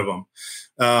was one of them.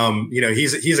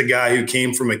 He's a guy who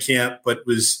came from a camp, but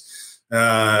was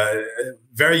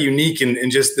very unique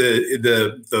in just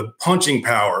the punching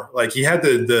power. Like, he had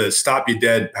the stop you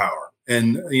dead power,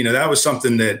 and that was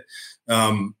something that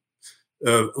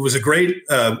was a great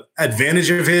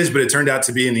advantage of his, but it turned out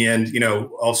to be in the end,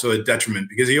 also a detriment,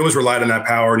 because he always relied on that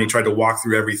power and he tried to walk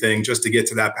through everything just to get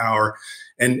to that power.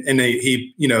 And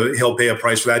he'll pay a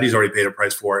price for that. He's already paid a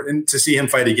price for it. And to see him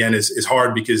fight again is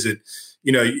hard, because all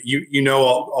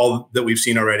that we've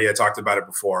seen already. I talked about it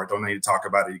before. I don't need to talk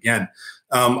about it again.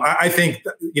 I think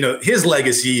his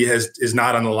legacy is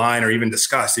not on the line or even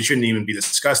discussed. It shouldn't even be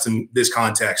discussed in this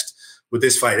context with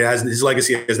this fight. His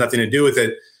legacy has nothing to do with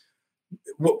it.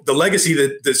 The legacy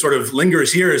that sort of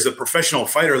lingers here is the professional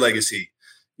fighter legacy.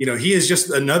 He is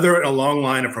just another in a long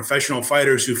line of professional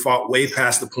fighters who fought way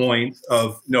past the point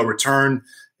of no return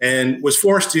and was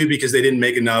forced to, because they didn't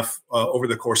make enough over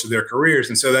the course of their careers.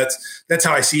 And so that's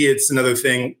how I see it. It's another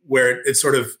thing where it's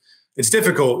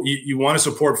difficult. You want to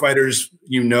support fighters,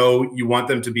 you want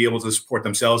them to be able to support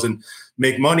themselves and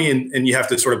make money, and you have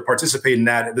to sort of participate in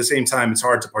that. At the same time, it's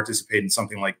hard to participate in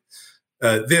something like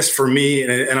this for me,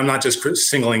 and I'm not just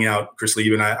singling out Chris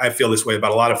Lieben. I feel this way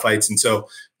about a lot of fights, and so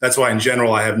that's why, in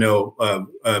general, I have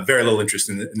very little interest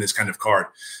in this kind of card.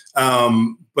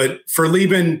 But for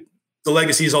Lieben, the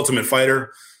legacy is Ultimate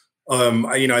Fighter.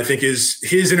 I think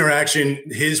his interaction,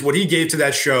 what he gave to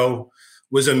that show,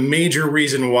 was a major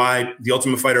reason why the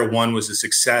Ultimate Fighter 1 was a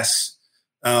success.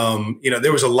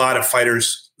 There was a lot of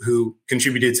fighters who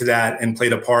contributed to that and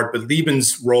played a part, but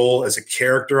Lieben's role as a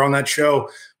character on that show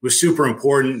was super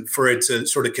important for it to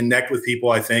sort of connect with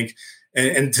people, I think,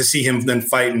 and to see him then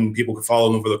fight and people could follow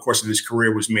him over the course of his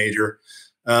career was major.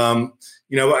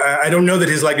 I don't know that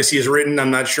his legacy is written.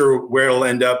 I'm not sure where it'll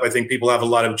end up. I think people have a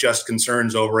lot of just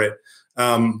concerns over it.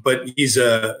 But he's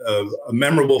a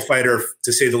memorable fighter,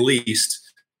 to say the least.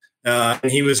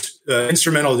 And he was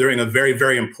instrumental during a very,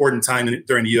 very important time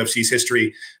during the UFC's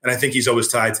history. And I think he's always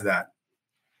tied to that.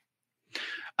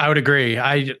 I would agree.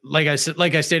 Like I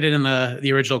stated in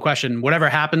the original question, whatever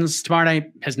happens tomorrow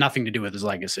night has nothing to do with his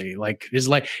legacy.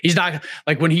 He's not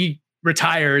like when he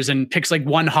retires and picks like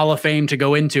one Hall of Fame to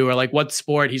go into, or like what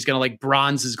sport he's going to like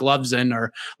bronze his gloves in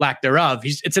or lack thereof.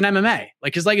 It's an MMA.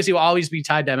 Like, his legacy will always be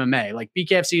tied to MMA. Like,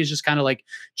 BKFC is just kind of like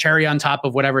cherry on top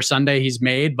of whatever sundae he's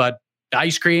made, but the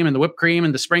ice cream and the whipped cream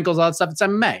and the sprinkles, all that stuff, it's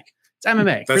MMA. It's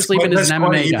MMA. Chris Lieben is an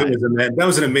MMA guy. That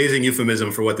was an amazing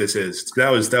euphemism for what this is.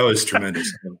 That was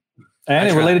tremendous. And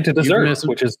it related to dessert,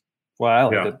 which is why I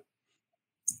liked it.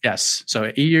 Yes.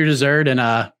 So eat your dessert,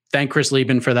 and thank Chris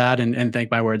Lieben for that, and thank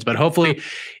my words. But hopefully,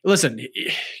 listen,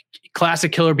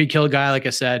 classic kill or be killed guy, like I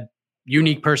said,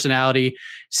 unique personality,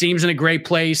 seems in a great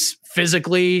place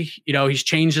physically. He's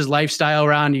changed his lifestyle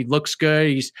around. He looks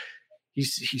good. He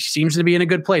seems to be in a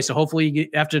good place. So hopefully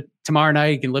after tomorrow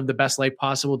night, he can live the best life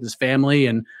possible with his family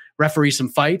and referee some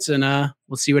fights, and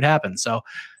we'll see what happens. So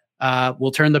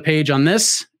we'll turn the page on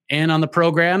this and on the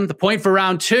program. The point for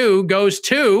round 2 goes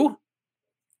to,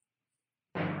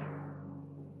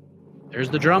 there's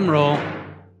the drum roll.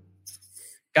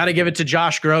 Got to give it to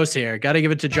Josh Gross here. Got to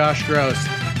give it to Josh Gross.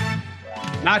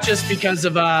 Not just because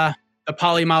of the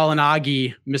Paulie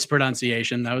Malignaggi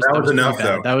mispronunciation. That was enough,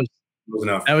 though. That was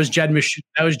enough. That was Jed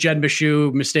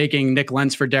Meshew mistaking Nick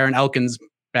Lentz for Darren Elkins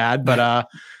bad. But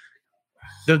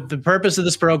the purpose of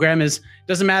this program is,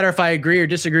 doesn't matter if I agree or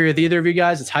disagree with either of you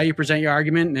guys. It's how you present your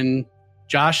argument. And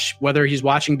Josh, whether he's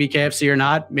watching BKFC or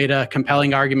not, made a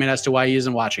compelling argument as to why he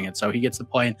isn't watching it. So he gets the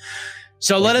point.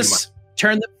 So let us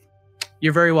turn the...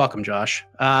 You're very welcome, Josh.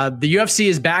 The UFC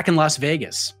is back in Las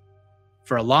Vegas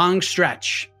for a long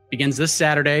stretch. Begins this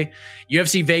Saturday.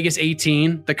 UFC Vegas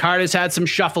 18. The card has had some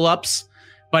shuffle-ups,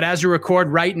 but as we record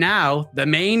right now, the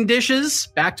main dishes,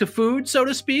 back to food, so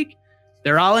to speak,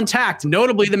 they're all intact.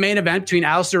 Notably, the main event between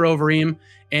Alistair Overeem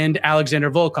and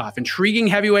Alexander Volkov. Intriguing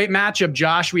heavyweight matchup,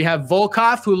 Josh. We have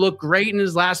Volkov, who looked great in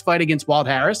his last fight against Walt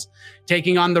Harris,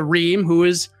 taking on the Reem, who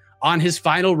is on his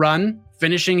final run,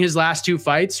 finishing his last 2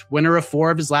 fights, winner of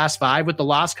 4 of his last 5, with the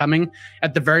loss coming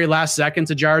at the very last second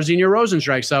to Jairzinho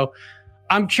Rozenstruik. So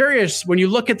I'm curious, when you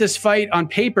look at this fight on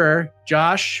paper,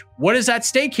 Josh, what is at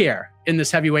stake here in this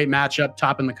heavyweight matchup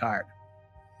topping the card?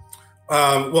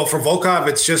 Well, for Volkov,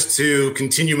 it's just to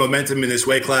continue momentum in this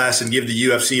weight class and give the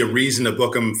UFC a reason to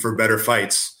book him for better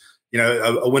fights. You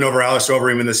know, a win over Alistair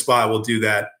Overeem in this spot will do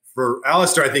that. For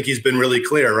Alistair, I think he's been really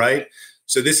clear, right?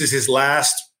 So this is his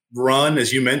last run,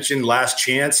 as you mentioned, last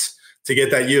chance to get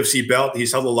that UFC belt.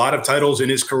 He's held a lot of titles in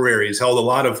his career. He's held a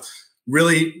lot of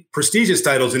really prestigious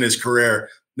titles in his career.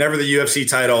 Never the UFC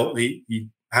title. He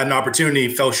had an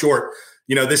opportunity, fell short.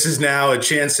 You know, this is now a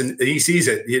chance, and he sees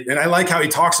it. And I like how he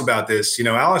talks about this. You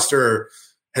know, Alistair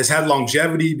has had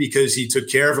longevity because he took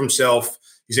care of himself.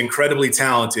 He's incredibly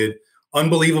talented,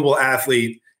 unbelievable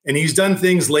athlete. And he's done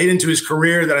things late into his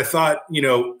career that I thought, you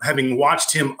know, having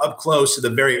watched him up close to the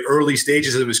very early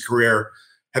stages of his career,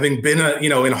 having been,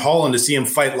 in Holland to see him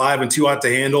fight live and Too Hot to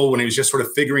Handle when he was just sort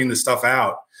of figuring this stuff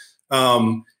out.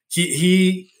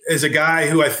 He is a guy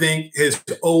who I think has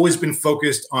always been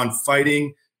focused on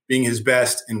fighting, being his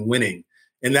best, and winning.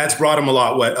 And that's brought him a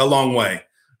long way.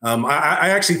 I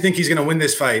actually think he's going to win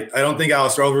this fight. I don't think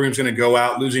Alistair Overeem is going to go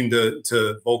out losing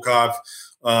to Volkov.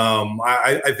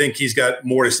 I think he's got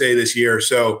more to say this year.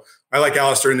 So I like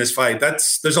Alistair in this fight.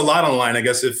 There's a lot on the line, I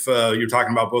guess, if you're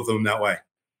talking about both of them that way.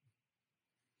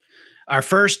 Our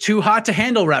first Too Hot to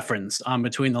Handle reference on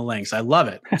Between the Links. I love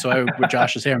it. So with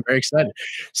Josh is here, I'm very excited.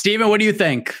 Steven, what do you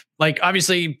think? Like,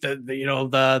 obviously,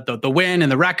 the win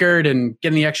and the record and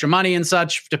getting the extra money and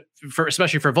such,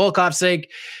 especially for Volkov's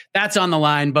sake, that's on the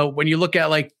line. But when you look at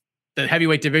like the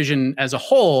heavyweight division as a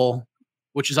whole,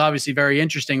 which is obviously very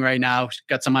interesting right now,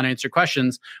 got some unanswered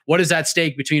questions. What is at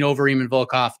stake between Overeem and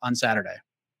Volkov on Saturday?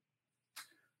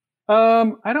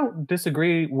 I don't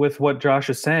disagree with what Josh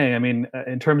is saying. I mean,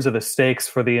 in terms of the stakes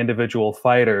for the individual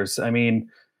fighters, I mean,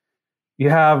 you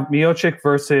have Miocic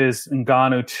versus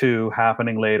Ngannou 2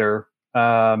 happening later.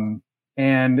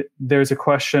 And there's a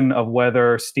question of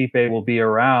whether Stipe will be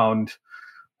around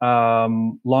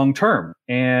long term.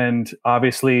 And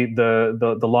obviously,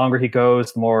 the longer he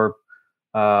goes, the more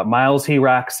miles he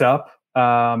racks up.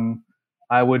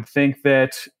 I would think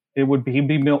that it would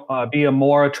be a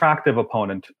more attractive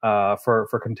opponent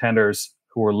for contenders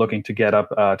who are looking to get up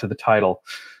to the title.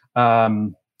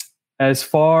 As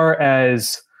far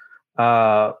as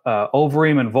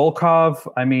Overeem and Volkov,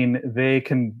 I mean, they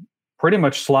can pretty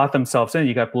much slot themselves in.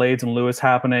 You got Blades and Lewis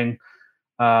happening,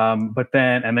 but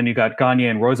then you got Gagne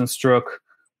and Rozenstruik.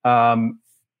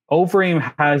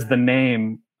 Overeem has the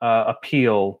name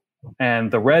appeal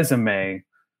and the resume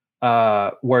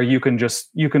where you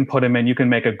can put him in. You can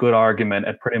make a good argument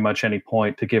at pretty much any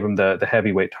point to give him the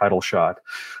heavyweight title shot.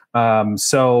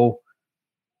 So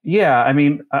yeah, I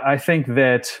mean, I think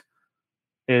that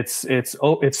it's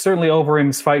certainly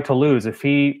Overeem's fight to lose if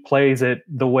he plays it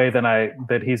the way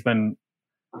that he's been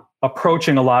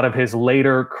approaching a lot of his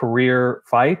later career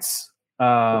fights.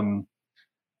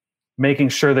 Making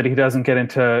sure that he doesn't get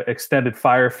into extended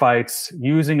firefights,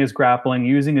 using his grappling,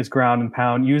 using his ground and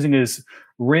pound, using his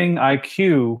ring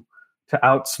IQ to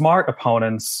outsmart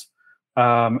opponents,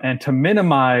 and to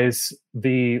minimize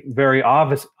the very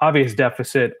obvious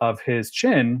deficit of his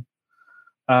chin.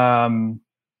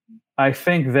 I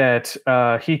think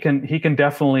that he can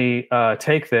definitely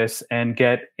take this and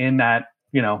get in that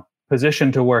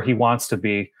position to where he wants to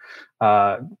be,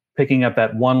 picking up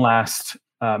that one last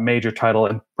major title,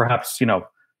 and perhaps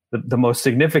the most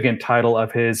significant title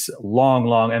of his long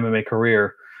MMA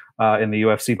career in the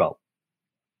UFC belt.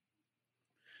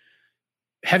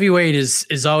 Heavyweight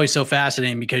is always so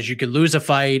fascinating because you could lose a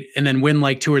fight and then win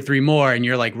like 2 or 3 more, and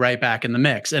you're like right back in the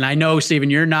mix. And I know, Steven,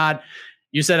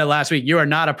 you said it last week, you are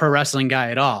not a pro wrestling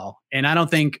guy at all. And I don't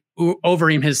think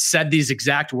Overeem has said these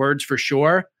exact words for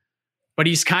sure, but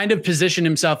he's kind of positioned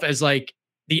himself as like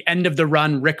the end of the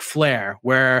run Ric Flair,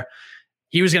 where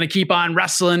he was going to keep on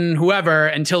wrestling whoever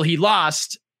until he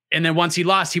lost. And then once he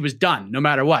lost, he was done no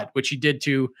matter what, which he did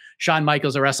to Shawn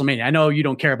Michaels at WrestleMania. I know you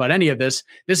don't care about any of this.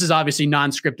 This is obviously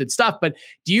non-scripted stuff, but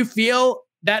do you feel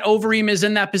that Overeem is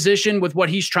in that position with what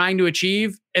he's trying to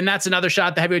achieve? And that's another shot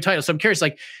at the heavyweight title. So I'm curious,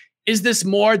 like, is this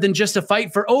more than just a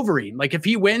fight for Overeem? Like, if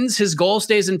he wins, his goal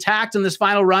stays intact in this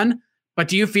final run. But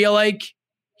do you feel like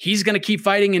he's going to keep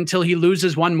fighting until he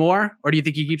loses one more? Or do you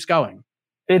think he keeps going?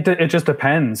 It just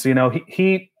depends. You know,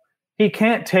 he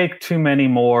can't take too many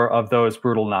more of those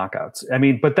brutal knockouts. I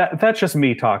mean, but that's just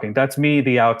me talking. That's me,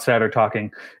 the outsider,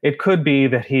 talking. It could be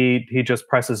that he just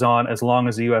presses on as long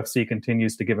as the UFC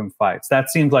continues to give him fights. That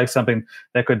seems like something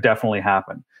that could definitely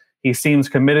happen. He seems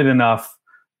committed enough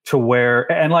to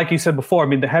where, and like you said before, I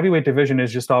mean, the heavyweight division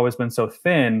has just always been so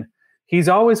thin. He's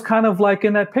always kind of like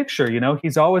in that picture, you know.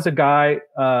 He's always a guy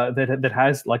that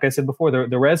has, like I said before,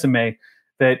 the resume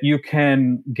that you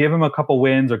can give him a couple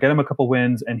wins or get him a couple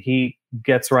wins and he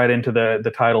gets right into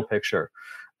the title picture.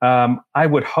 I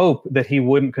would hope that he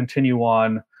wouldn't continue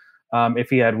on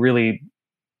if he had really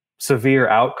severe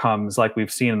outcomes like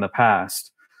we've seen in the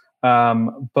past.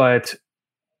 But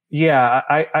yeah,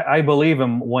 I believe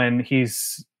him when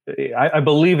I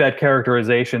believe that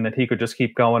characterization that he could just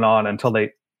keep going on until they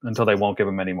won't give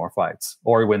him any more fights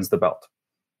or he wins the belt.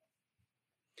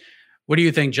 What do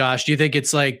you think, Josh? Do you think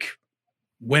it's like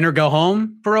win or go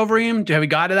home for Overeem? Have we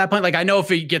got to that point? Like, I know if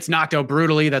he gets knocked out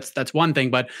brutally, that's one thing,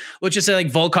 but let's just say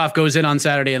like Volkov goes in on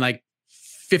Saturday and like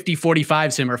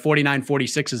 50-45s him or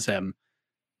 49-46s him.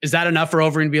 Is that enough for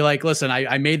Overeem to be like, listen,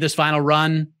 I made this final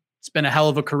run. It's been a hell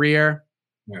of a career.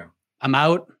 Yeah. I'm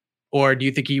out. Or do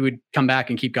you think he would come back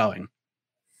and keep going?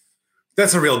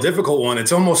 That's a real difficult one.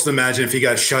 It's almost, imagine if he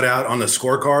got shut out on the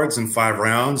scorecards in 5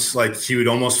 rounds, like he would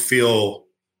almost feel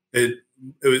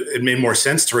it made more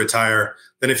sense to retire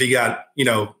than if he got,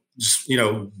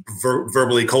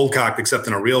 verbally cold cocked, except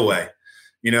in a real way,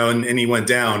 and he went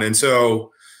down. And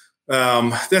so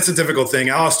that's a difficult thing.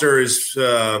 Alistair is,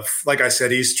 like I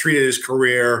said, he's treated his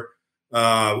career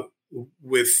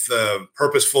with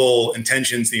purposeful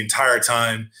intentions the entire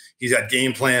time. He's had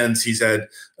game plans. He's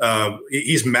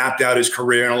mapped out his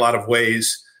career in a lot of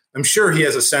ways. I'm sure he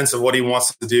has a sense of what he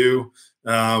wants to do.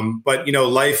 But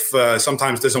life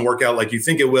sometimes doesn't work out like you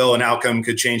think it will. An outcome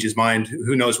could change his mind.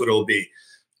 Who knows what it'll be?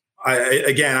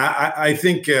 I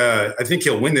think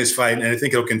he'll win this fight, and I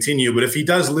think it'll continue. But if he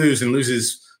does lose and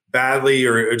loses badly,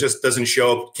 or just doesn't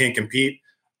show up, can't compete,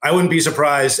 I wouldn't be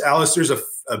surprised. Alistair's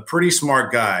a pretty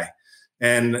smart guy,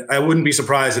 and I wouldn't be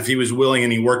surprised if he was willing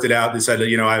and he worked it out and said,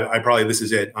 I probably, this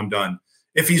is it, I'm done.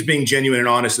 If he's being genuine and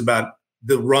honest about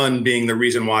the run being the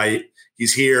reason why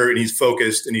he's here and he's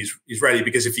focused and he's ready,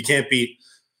 because if you can't beat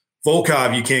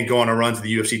Volkov, you can't go on a run to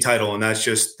the UFC title. And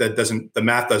the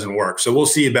math doesn't work. So we'll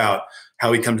see about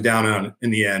how he comes down on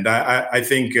in the end. I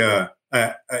think,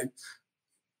 I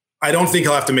don't think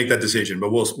he'll have to make that decision,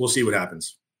 but we'll see what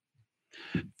happens.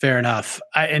 Fair enough.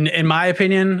 In my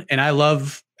opinion, and I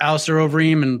love Alistair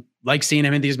Overeem and like seeing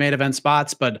him in these main event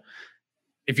spots, but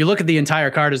if you look at the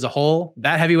entire card as a whole,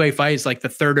 that heavyweight fight is like the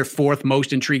 3rd or 4th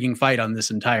most intriguing fight on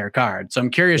this entire card. So I'm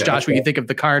curious, Josh, what you think of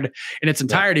the card in its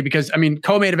entirety, because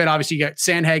co-main event, obviously you got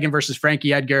Sandhagen versus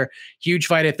Frankie Edgar, huge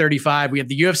fight at 35. We have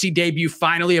the UFC debut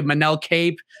finally of Manel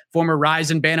Kape, former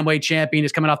Ryzen bantamweight champion,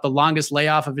 is coming off the longest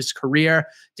layoff of his career,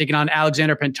 taking on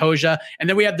Alexander Pantoja. And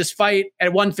then we have this fight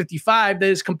at 155 that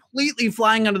is completely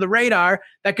flying under the radar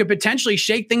that could potentially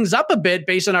shake things up a bit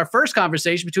based on our first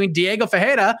conversation between Diego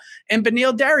Ferreira and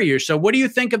Beneil Dariush. So what do you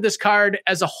think of this card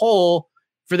as a whole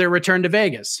for their return to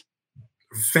Vegas?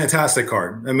 Fantastic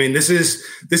card. I mean, this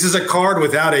is a card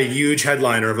without a huge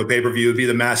headliner of a pay-per-view. It'd be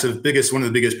one of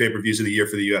the biggest pay-per-views of the year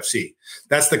for the UFC.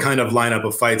 That's the kind of lineup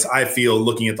of fights I feel,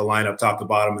 looking at the lineup top to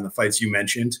bottom and the fights you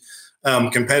mentioned.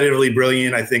 Competitively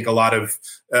brilliant. I think a lot of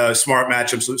smart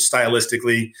matchups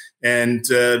stylistically, and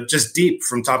just deep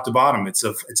from top to bottom. It's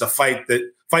a fight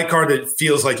card that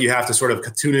feels like you have to sort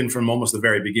of tune in from almost the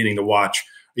very beginning to watch,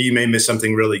 or you may miss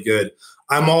something really good.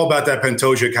 I'm all about that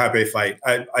Pantoja-Kape fight.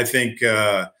 I think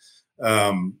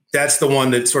that's the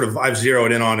one that sort of I've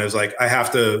zeroed in on, is like, I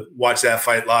have to watch that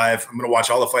fight live. I'm going to watch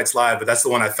all the fights live, but that's the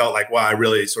one I felt like, wow, I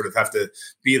really sort of have to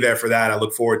be there for that. I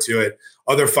look forward to it.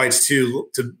 Other fights too,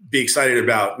 to be excited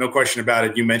about, no question about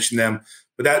it. You mentioned them,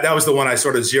 but that was the one I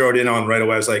sort of zeroed in on right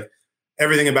away. I was like,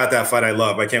 everything about that fight I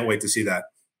love. I can't wait to see that.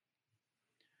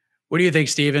 What do you think,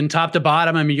 Steven? Top to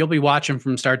bottom, I mean, you'll be watching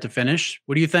from start to finish.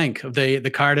 What do you think of the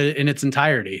card in its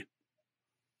entirety?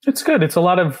 It's good. It's a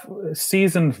lot of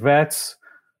seasoned vets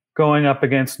going up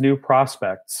against new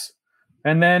prospects.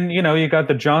 And then, you got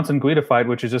the Johnson-Guida fight,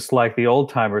 which is just like the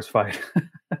old-timers fight.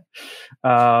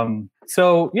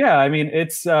 So, yeah, I mean,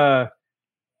 it's a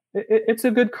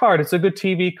good card. It's a good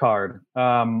TV card.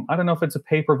 I don't know if it's a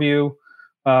pay-per-view,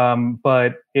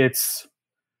 but it's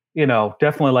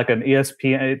definitely like an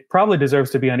ESPN. It probably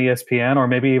deserves to be on ESPN or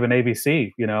maybe even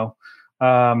ABC.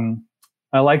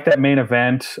 I like that main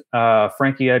event.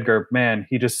 Frankie Edgar, man,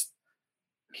 he just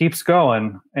keeps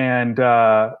going. And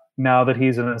now that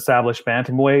he's an established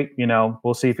bantamweight,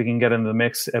 we'll see if he can get into the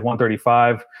mix at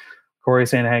 135. Corey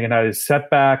Sandhagen had his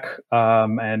setback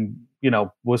and,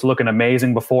 was looking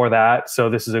amazing before that. So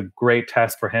this is a great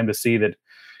test for him to see that,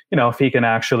 if he can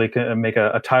actually make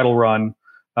a title run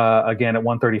again at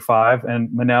 135. And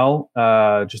Manel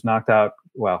just knocked out,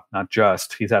 well, not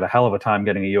just, he's had a hell of a time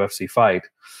getting a UFC fight,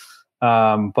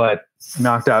 but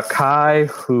knocked out Kai,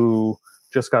 who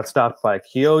just got stopped by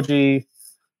Kyoji.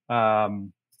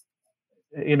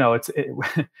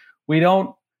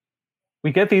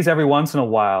 We get these every once in a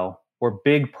while where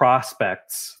big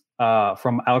prospects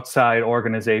from outside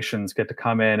organizations get to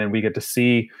come in and we get to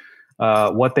see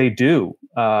what they do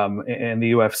in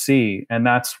the UFC. And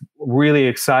that's really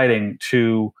exciting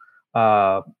to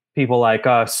people like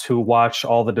us who watch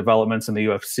all the developments in the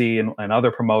UFC and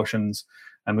other promotions.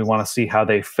 And we want to see how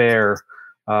they fare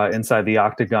inside the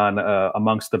octagon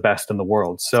amongst the best in the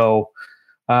world. So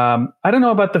I don't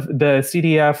know about the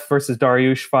CDF versus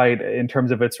Dariush fight in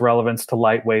terms of its relevance to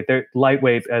lightweight.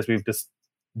 Lightweight, as we've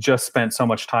just spent so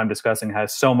much time discussing,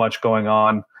 has so much going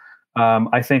on.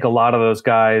 I think a lot of those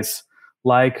guys,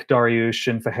 like Dariush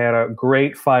and Ferreira,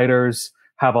 great fighters,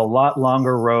 have a lot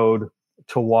longer road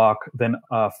to walk than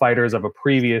fighters of a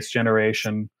previous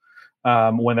generation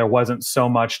when there wasn't so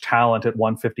much talent at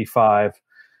 155.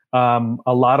 A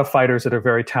lot of fighters that are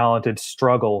very talented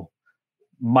struggle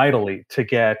mightily to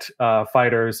get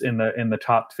fighters in the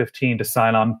top 15 to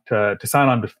sign on to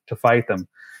fight them,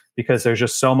 because there's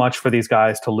just so much for these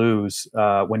guys to lose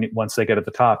once they get at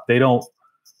the top. They don't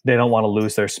want to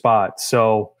lose their spot.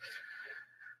 So,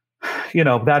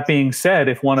 that being said,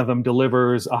 if one of them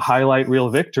delivers a highlight reel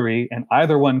victory, and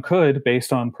either one could,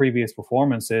 based on previous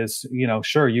performances,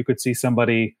 sure, you could see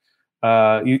somebody,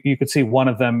 you could see one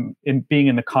of them being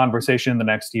in the conversation in the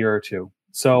next year or two.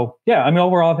 So, yeah,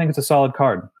 overall, I think it's a solid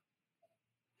card.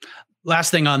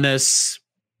 Last thing on this,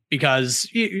 because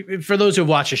for those who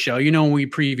watch the show, when we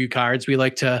preview cards, we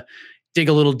like to dig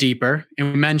a little deeper.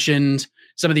 And we mentioned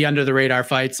some of the under the radar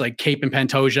fights like Cape and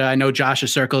Pantoja. I know Josh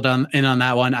has circled in on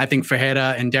that one. I think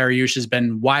Ferreira and Dariush has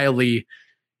been wildly,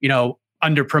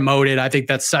 under promoted. I think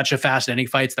that's such a fascinating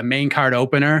fight. It's the main card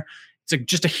opener.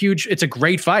 It's a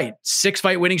great fight.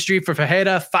 6-fight winning streak for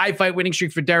Ferreira, 5-fight winning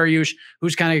streak for Dariush,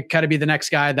 who's kind of be the next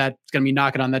guy that's going to be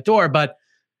knocking on that door. But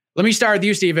let me start with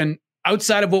you, Steven.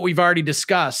 Outside of what we've already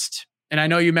discussed, and I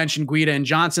know you mentioned Guida and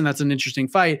Johnson, that's an interesting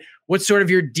fight. What's sort of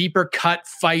your deeper cut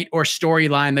fight or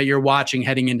storyline that you're watching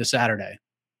heading into Saturday?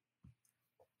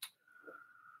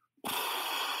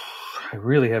 I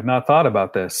really have not thought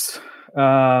about this.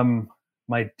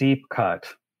 My deep cut.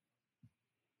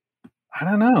 I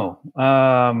don't know.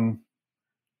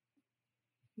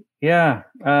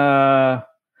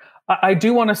 I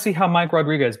do want to see how Mike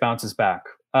Rodriguez bounces back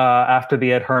after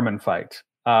the Ed Herman fight.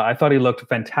 I thought he looked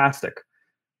fantastic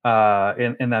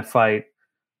in that fight.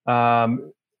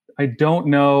 I don't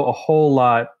know a whole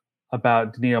lot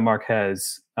about Danilo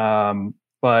Marquez,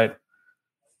 but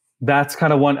that's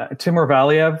kind of one. Timur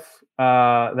Valiev,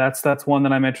 that's one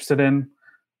that I'm interested in.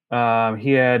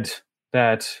 He had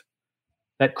that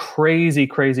crazy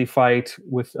fight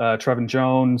with Trevin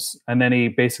Jones, and then he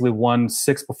basically won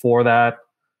 6 before that.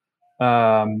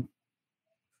 I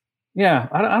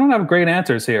don't have great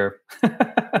answers here.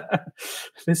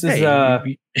 This is,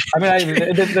 the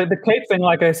Cape thing,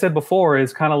 like I said before,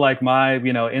 is kind of like my,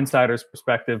 insider's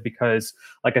perspective, because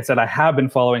like I said, I have been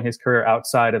following his career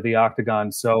outside of the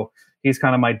octagon. So he's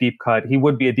kind of my deep cut. He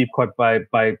would be a deep cut by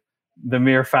the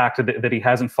mere fact that he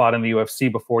hasn't fought in the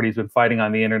UFC before. He's been fighting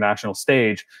on the international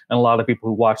stage. And a lot of people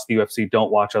who watch the UFC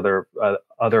don't watch other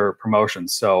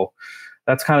promotions. So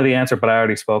that's kind of the answer, but I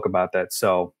already spoke about that.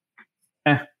 So,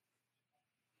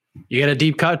 You got a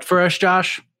deep cut for us,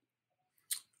 Josh?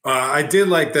 I did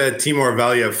like the Timur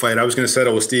Valiev fight. I was going to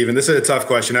settle with Steve, and this is a tough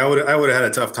question. I would have had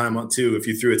a tough time on too if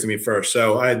you threw it to me first.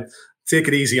 So I'd take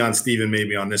it easy on Steven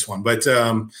maybe on this one. But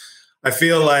I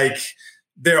feel like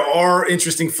there are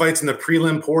interesting fights in the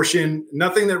prelim portion.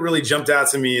 Nothing that really jumped out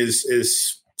to me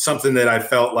is something that I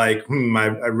felt like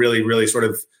I really, really sort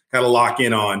of got to lock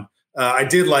in on. I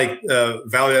did like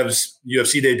Valiev's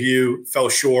UFC debut, fell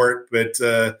short, but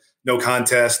no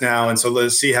contest now. And so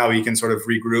let's see how he can sort of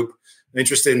regroup. I'm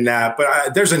interested in that.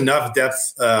 But there's enough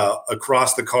depth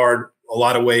across the card, a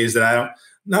lot of ways that I'm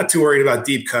not too worried about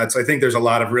deep cuts. I think there's a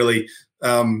lot of really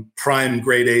prime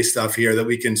grade A stuff here that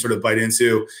we can sort of bite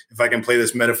into if I can play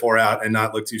this metaphor out and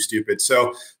not look too stupid.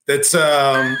 So that's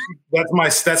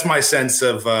my sense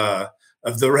of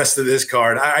the rest of this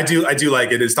card. I do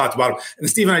like it. It's top to bottom. And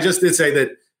Stephen, I just did say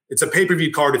that it's a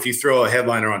pay-per-view card if you throw a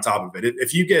headliner on top of it.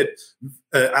 If you get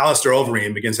Alistair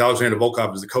Overeem against Alexander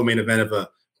Volkov as the co-main event of a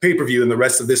pay-per-view and the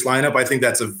rest of this lineup, I think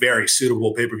that's a very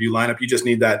suitable pay-per-view lineup. You just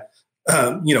need that,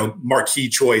 marquee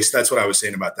choice. That's what I was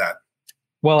saying about that.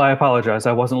 Well, I apologize.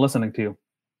 I wasn't listening to you.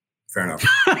 Fair enough.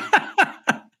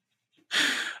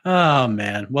 Oh,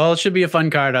 man. Well, it should be a fun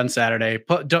card on Saturday.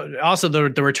 Also,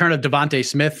 the return of Devontae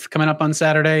Smith coming up on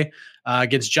Saturday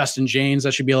against Justin James.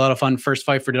 That should be a lot of fun. First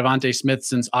fight for Devontae Smith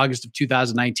since August of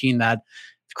 2019. That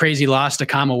crazy loss to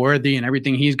Kama Worthy and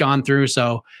everything he's gone through.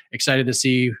 So excited to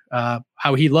see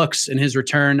how he looks in his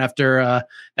return after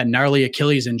that gnarly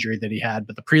Achilles injury that he had.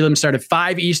 But the prelim started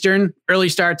 5 Eastern, early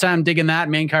start time, digging that.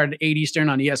 Main card at 8 Eastern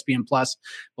on ESPN+.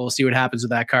 We'll see what happens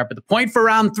with that card. But the point for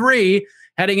round 3,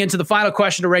 heading into the final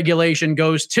question of regulation,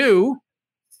 goes to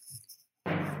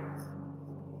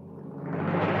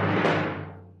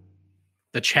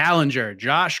the challenger,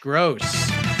 Josh Gross,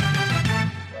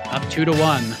 up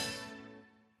 2-1.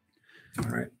 All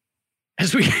right.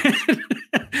 As we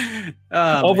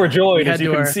overjoyed, as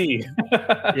you can see.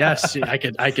 Yes, I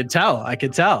could tell.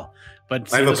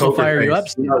 But I have this will fire you up.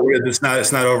 It's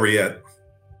not over yet.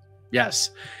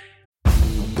 Yes.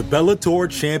 The Bellator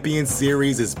Champion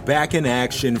Series is back in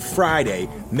action Friday,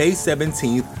 May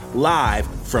 17th, live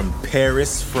from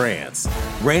Paris, France.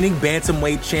 Reigning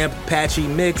bantamweight champ Paige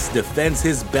Mix defends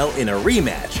his belt in a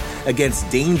rematch against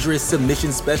dangerous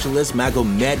submission specialist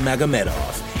Magomed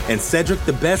Magomedov. And Cedric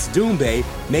the Best Doumbé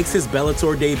makes his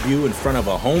Bellator debut in front of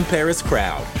a home Paris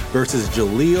crowd versus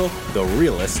Jaleel the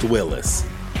Realist Willis.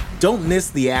 Don't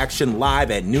miss the action live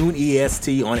at noon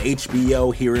EST on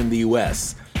HBO here in the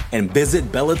US. And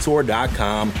visit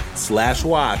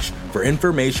Bellator.com/watch for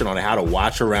information on how to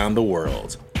watch around the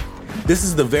world. This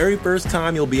is the very first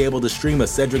time you'll be able to stream a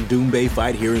Cedric Doumbé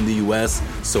fight here in the US,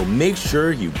 so make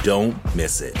sure you don't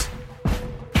miss it.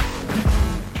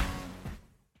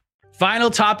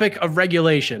 Final topic of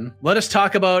regulation. Let us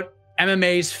talk about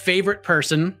MMA's favorite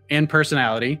person and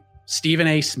personality, Stephen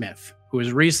A. Smith, who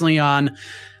was recently on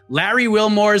Larry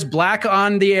Wilmore's Black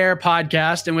on the Air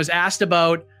podcast and was asked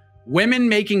about women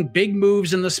making big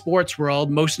moves in the sports world,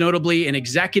 most notably in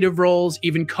executive roles,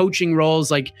 even coaching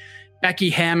roles, like Becky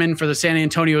Hammon for the San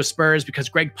Antonio Spurs, because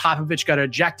Greg Popovich got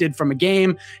ejected from a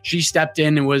game. She stepped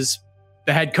in and was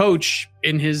the head coach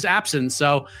in his absence.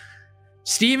 So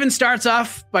Steven starts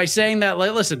off by saying that,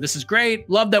 listen, this is great.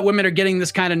 Love that women are getting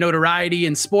this kind of notoriety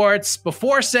in sports,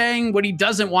 before saying what he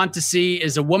doesn't want to see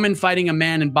is a woman fighting a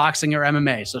man in boxing or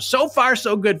MMA. So far,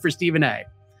 so good for Stephen A.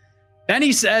 Then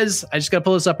he says, I just got to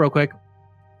pull this up real quick.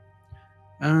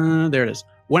 There it is.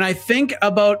 When I think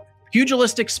about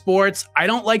pugilistic sports, I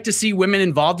don't like to see women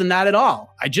involved in that at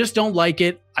all. I just don't like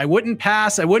it. I wouldn't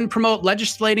promote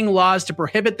legislating laws to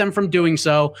prohibit them from doing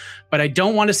so, but I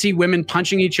don't want to see women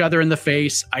punching each other in the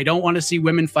face. I don't want to see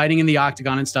women fighting in the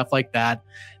octagon and stuff like that.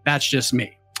 That's just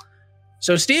me.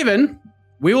 So, Stephen,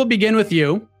 we will begin with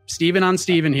you. Stephen on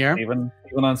Stephen here. Stephen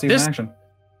on Stephen action.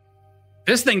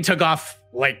 This thing took off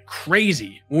like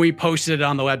crazy when we posted it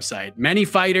on the website. Many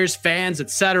fighters, fans,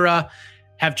 etc.,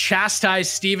 have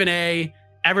chastised Stephen A.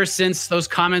 ever since those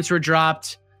comments were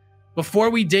dropped. Before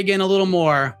we dig in a little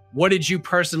more, what did you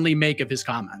personally make of his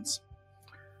comments?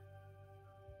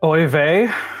 Oy vey.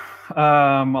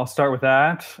 I'll start with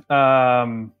that.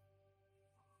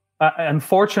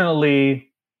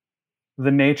 Unfortunately,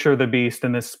 the nature of the beast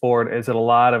in this sport is that a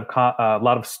lot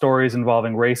of stories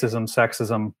involving racism,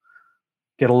 sexism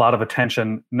get a lot of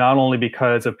attention, not only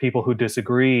because of people who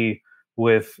disagree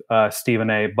with Stephen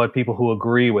A., but people who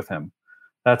agree with him.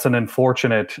 That's an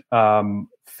unfortunate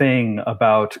thing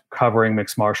about covering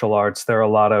mixed martial arts. There are a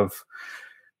lot of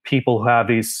people who have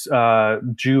these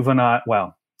juvenile.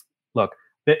 Well, look,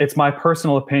 it's my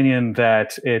personal opinion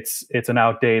that it's an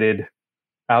outdated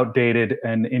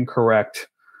and incorrect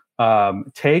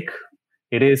take.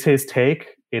 It is his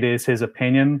take. It is his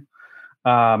opinion.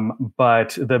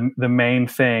 But the main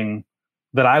thing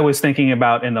that I was thinking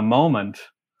about in the moment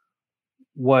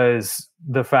was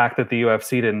the fact that the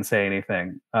UFC didn't say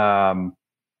anything. I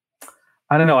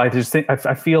don't know. I just think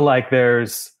I feel like there are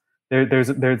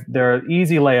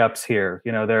easy layups here.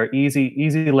 You know, there are easy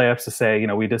layups to say, you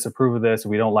know, we disapprove of this,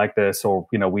 we don't like this, or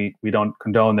you know, we don't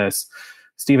condone this.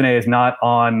 Stephen A. is not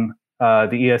on the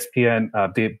ESPN.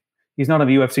 He's not on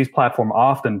the UFC's platform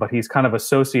often, but he's kind of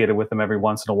associated with them every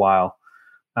once in a while.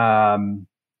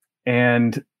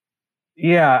 And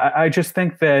yeah, I just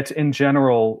think that in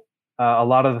general, a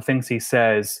lot of the things he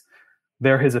says,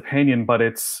 they're his opinion, but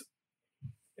it's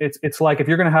like if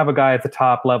you're going to have a guy at the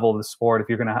top level of the sport, if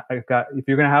you're going to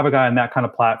have a guy on that kind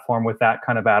of platform with that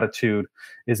kind of attitude,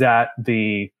 is that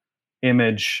the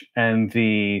image and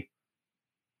the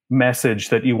message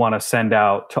that you want to send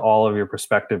out to all of your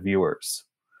prospective viewers?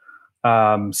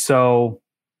 So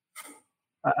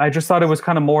I just thought it was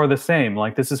kind of more of the same.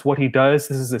 Like, this is what he does.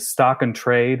 This is his stock and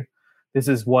trade. This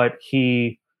is what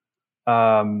he,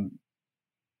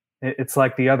 it's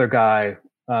like the other guy,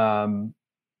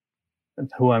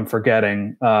 who I'm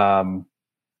forgetting,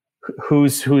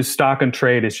 whose stock and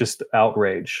trade is just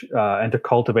outrage, and to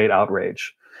cultivate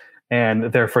outrage.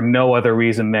 And they're for no other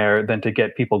reason there than to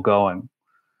get people going.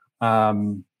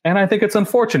 And I think it's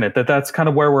unfortunate that that's kind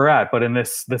of where we're at. But in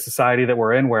this society that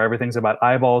we're in, where everything's about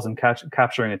eyeballs and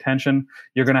capturing attention,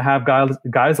 you're going to have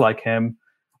guys like him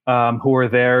who are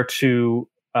there to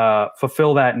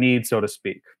fulfill that need, so to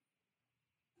speak.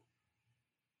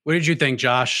 What did you think,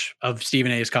 Josh, of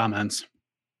Stephen A's comments?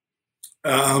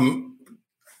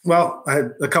 Well, I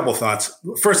had a couple thoughts.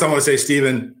 First, I want to say,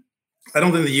 Stephen, I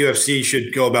don't think the UFC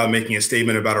should go about making a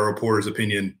statement about a reporter's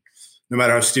opinion, no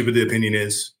matter how stupid the opinion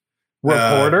is.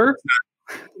 Reporter?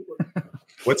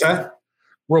 What's that?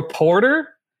 Reporter?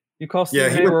 You call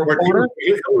Stephen A a reporter?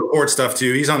 He'll report stuff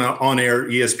too. He's on an on-air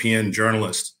ESPN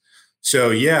journalist.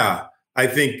 So yeah, I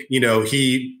think,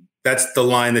 that's the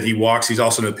line that he walks. He's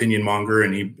also an opinion monger,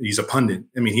 and he's a pundit.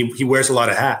 I mean, he wears a lot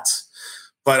of hats.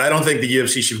 But I don't think the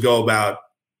UFC should go about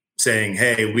saying,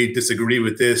 hey, we disagree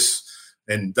with this.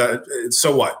 And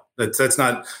so what? That's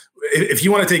not – if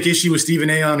you want to take issue with Stephen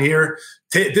A on here,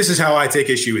 this is how I take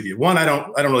issue with you. One, I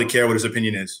don't really care what his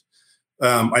opinion is.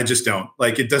 I just don't.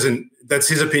 Like, it doesn't – that's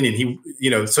his opinion.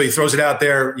 So he throws it out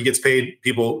there. He gets paid.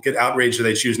 People get outraged or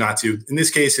they choose not to. In this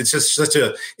case, it's just such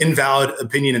an invalid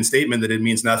opinion and statement that it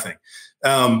means nothing.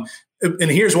 And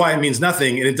here's why it means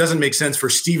nothing, and it doesn't make sense for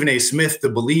Stephen A. Smith to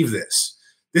believe this.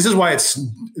 This is why it's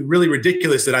really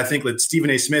ridiculous that I think that Stephen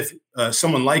A. Smith,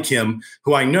 someone like him,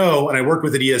 who I know and I worked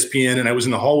with at ESPN and I was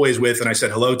in the hallways with and I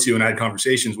said hello to and I had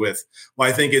conversations with, well,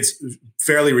 I think it's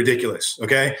fairly ridiculous,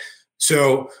 okay?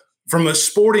 So from a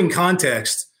sporting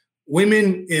context,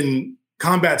 women in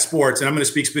combat sports, and I'm going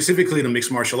to speak specifically to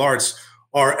mixed martial arts,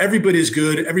 are every bit as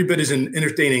good, every bit as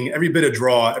entertaining, every bit a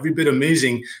draw, every bit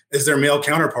amazing as their male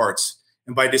counterparts.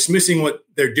 And by dismissing what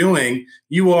they're doing,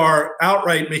 you are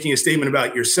outright making a statement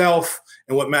about yourself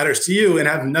and what matters to you, and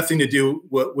have nothing to do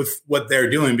with what they're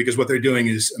doing, because what they're doing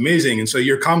is amazing. And so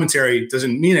your commentary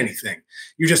doesn't mean anything.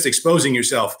 You're just exposing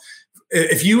yourself.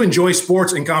 If you enjoy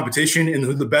sports and competition and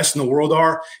who the best in the world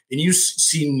are, and you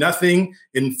see nothing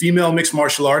in female mixed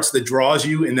martial arts that draws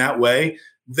you in that way,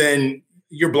 then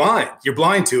you're blind. You're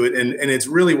blind to it. And it's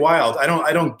really wild. I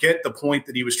don't get the point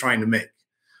that he was trying to make.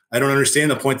 I don't understand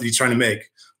the point that he's trying to make,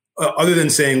 other than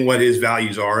saying what his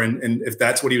values are. And if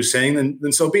that's what he was saying,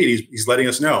 then so be it. He's letting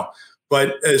us know.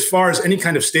 But as far as any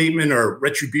kind of statement or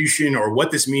retribution or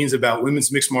what this means about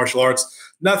women's mixed martial arts,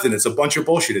 nothing. It's a bunch of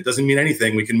bullshit. It doesn't mean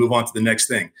anything. We can move on to the next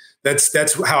thing.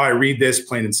 That's how I read this,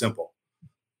 plain and simple.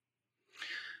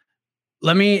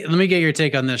 Let me get your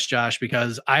take on this, Josh,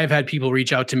 because I've had people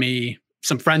reach out to me,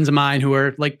 some friends of mine who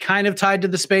are like kind of tied to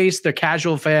the space. They're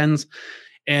casual fans.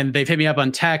 And they've hit me up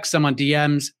on text, some on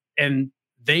DMs, and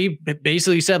they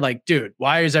basically said, like, dude,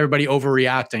 why is everybody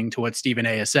overreacting to what Stephen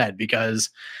A has said?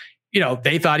 Because,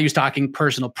 they thought he was talking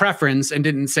personal preference and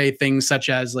didn't say things such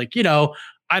as, like,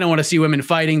 I don't want to see women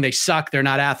fighting. They suck. They're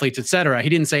not athletes, etc. He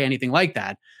didn't say anything like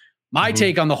that. My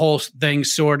take on the whole thing,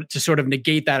 sort of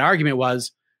negate that argument,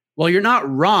 was, well, you're not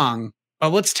wrong,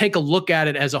 but let's take a look at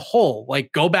it as a whole.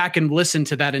 Like, go back and listen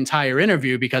to that entire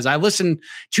interview, because I listened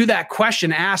to that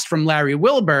question asked from Larry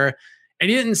Wilbur, and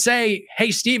he didn't say,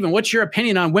 hey, Stephen, what's your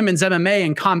opinion on women's MMA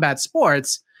and combat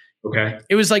sports? Okay.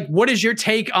 It was like, what is your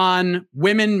take on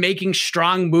women making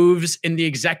strong moves in the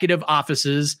executive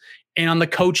offices and on the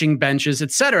coaching benches,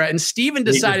 et cetera? And Stephen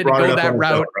decided to go that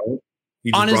route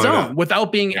on his own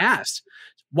without being asked.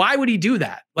 Why would he do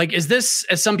that? Like, is this,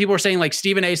 as some people are saying, like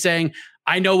Stephen A saying,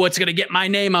 I know what's going to get my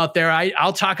name out there.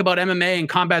 I'll talk about MMA and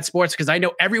combat sports because I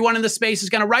know everyone in the space is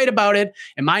going to write about it,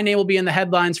 and my name will be in the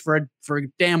headlines for a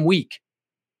damn week.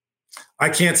 I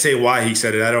can't say why he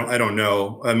said it. I don't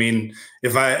know. I mean,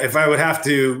 if I would have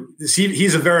to see,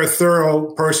 he's a very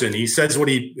thorough person. He says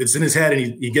it's in his head, and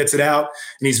he gets it out,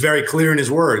 and he's very clear in his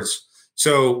words.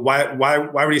 So why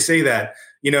would he say that?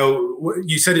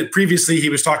 You said it previously. He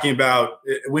was talking about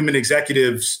women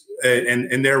executives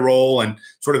and their role, and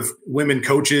sort of women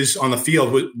coaches on the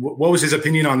field. What was his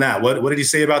opinion on that? What did he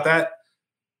say about that?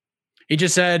 He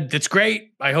just said, "It's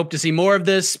great. I hope to see more of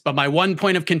this. But my one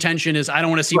point of contention is I don't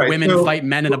want to see women fight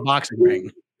men in a boxing ring."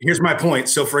 Here's my point.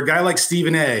 So for a guy like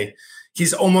Stephen A.,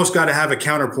 he's almost got to have a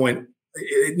counterpoint.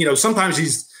 Sometimes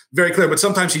he's very clear, but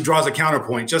sometimes he draws a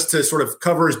counterpoint just to sort of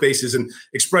cover his bases and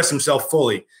express himself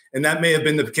fully. And that may have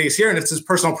been the case here. And it's his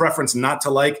personal preference not to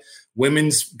like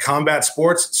women's combat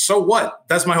sports. So what?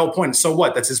 That's my whole point. So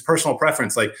what? That's his personal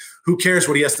preference. Like, who cares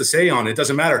what he has to say on it? It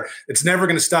doesn't matter. It's never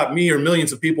going to stop me or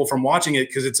millions of people from watching it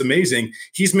because it's amazing.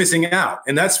 He's missing out.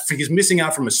 And he's missing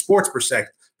out from a sports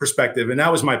perspective. And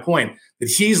that was my point, that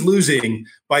he's losing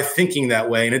by thinking that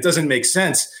way. And it doesn't make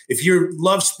sense. If you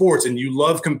love sports and you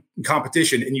love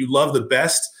competition and you love the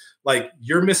best, like,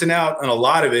 you're missing out on a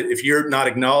lot of it if you're not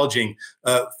acknowledging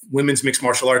women's mixed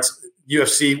martial arts,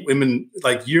 UFC women.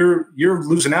 Like, you're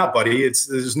losing out, buddy.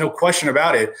 There's no question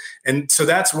about it. And so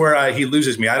that's where he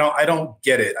loses me. I don't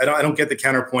get it. I don't get the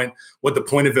counterpoint, what the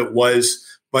point of it was.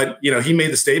 But, he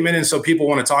made the statement, and so people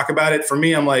want to talk about it. For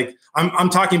me, I'm like, I'm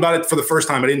talking about it for the first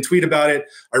time. I didn't tweet about it.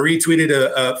 I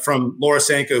retweeted from Laura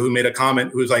Sanko, who made a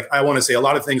comment, who was like, I want to say a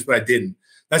lot of things, but I didn't.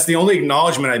 That's the only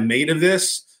acknowledgement I made of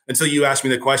this until you asked me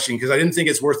the question, because I didn't think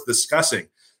it's worth discussing.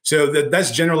 So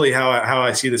that's generally how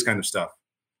I see this kind of stuff.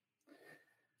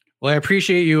 Well, I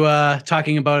appreciate you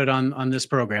talking about it on this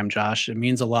program, Josh. It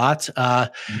means a lot.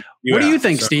 What do you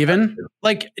think, Steven?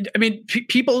 Like, I mean,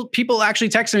 people actually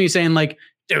texting me saying, like,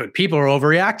 dude, people are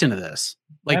overreacting to this.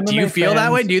 Like, MMA do you feel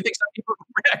that way? Do you think some people are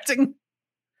overreacting?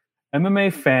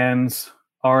 MMA fans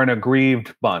are an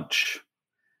aggrieved bunch,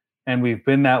 and we've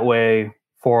been that way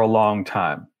for a long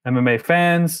time. MMA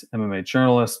fans, MMA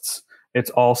journalists. It's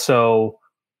also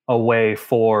a way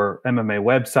for MMA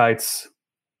websites,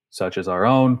 such as our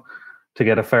own, to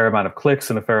get a fair amount of clicks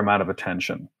and a fair amount of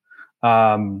attention.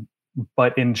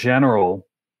 But in general,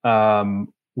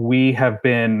 we have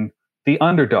been the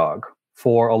underdog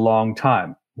for a long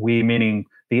time. We, meaning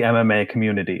the MMA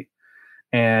community.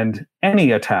 And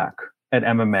any attack at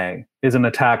MMA is an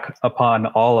attack upon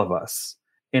all of us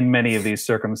in many of these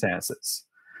circumstances.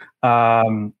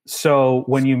 So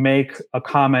when you make a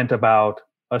comment about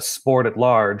a sport at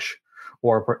large,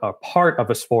 or a part of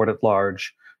a sport at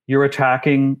large, you're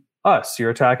attacking us.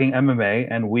 You're attacking MMA,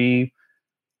 and we,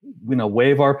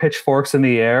 wave our pitchforks in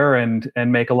the air and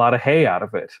make a lot of hay out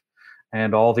of it.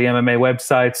 And all the MMA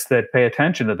websites that pay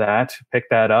attention to that pick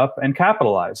that up and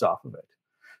capitalize off of it.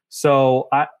 So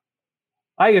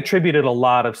I attributed a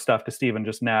lot of stuff to Steven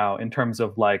just now in terms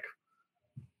of like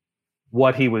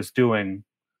what he was doing,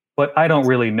 but I don't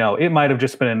really know. It might have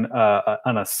just been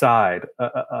an aside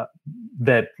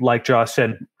that, like Josh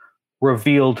said,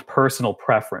 revealed personal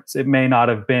preference. It may not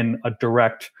have been a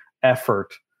direct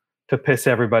effort to piss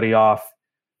everybody off.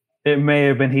 It may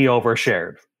have been he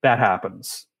overshared. That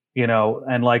happens,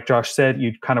 and like Josh said,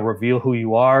 you kind of reveal who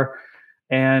you are,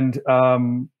 and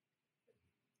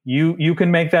you can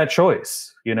make that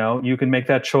choice. You can make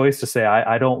that choice to say,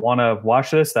 I don't want to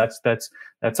watch this.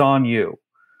 That's on you.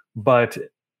 But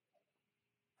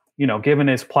given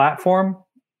his platform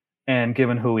and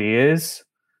given who he is,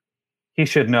 he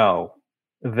should know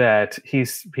that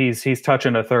he's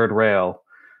touching a third rail,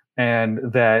 and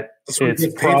that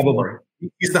it's probably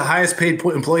he's the highest paid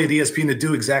employee at ESPN to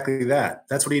do exactly that.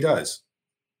 That's what he does.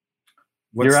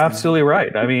 You're absolutely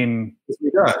right. I mean, he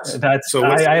does. That's so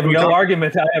I have no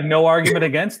argument. I have no argument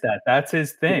against that. That's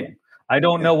his thing. I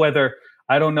don't know whether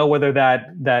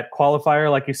that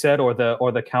qualifier, like you said, or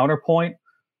the counterpoint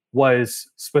was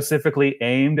specifically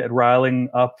aimed at riling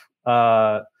up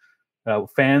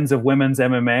fans of women's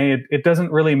MMA. It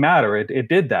doesn't really matter. It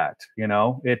did that.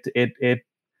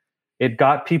 It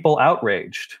got people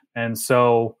outraged, and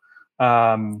so let's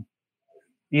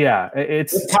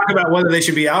talk about whether they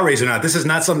should be outraged or not. This is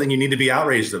not something you need to be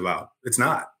outraged about. It's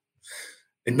not.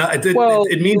 It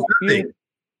means nothing.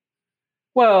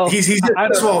 Hold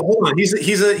on.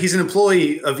 He's an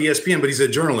employee of ESPN, but he's a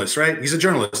journalist, right? He's a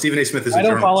journalist. Stephen A. Smith is a journalist.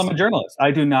 I don't call him a journalist.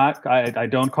 I do not. I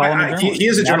don't call him a journalist. He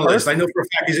is a journalist. I know for a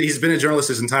fact he's been a journalist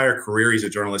his entire career. He's a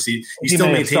journalist. He still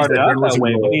maintains that journalism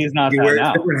way, but he's not that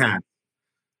now. Different hat.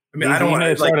 I mean, he may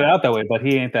have started out that way, but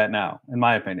he ain't that now, in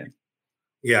my opinion.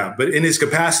 Yeah, but in his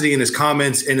capacity, in his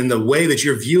comments, and in the way that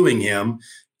you're viewing him,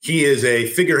 he is a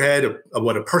figurehead of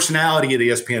a personality at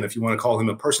ESPN, if you want to call him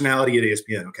a personality at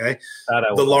ESPN, okay?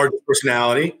 The largest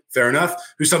personality, fair enough,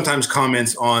 who sometimes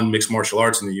comments on mixed martial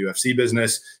arts in the UFC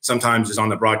business, sometimes is on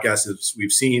the broadcast, as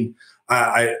we've seen.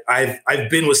 I've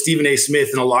been with Stephen A.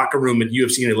 Smith in a locker room at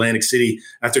UFC in Atlantic City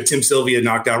after Tim Sylvia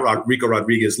knocked out Rico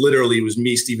Rodriguez. Literally, it was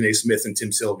me, Stephen A. Smith, and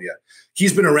Tim Sylvia.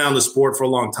 He's been around the sport for a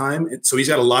long time, so he's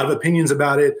got a lot of opinions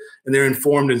about it, and they're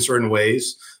informed in certain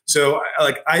ways. So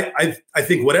I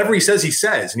think whatever he says,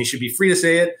 and he should be free to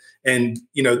say it. And,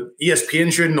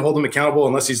 ESPN shouldn't hold him accountable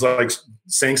unless he's like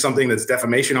saying something that's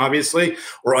defamation, obviously,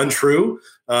 or untrue.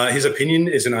 His opinion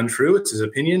isn't untrue. It's his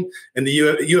opinion. And the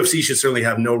UFC should certainly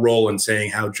have no role in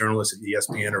saying how journalists at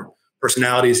ESPN or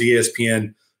personalities at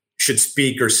ESPN should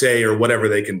speak or say or whatever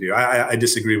they can do. I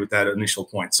disagree with that initial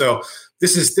point. So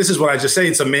this is what I just say.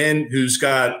 It's a man who's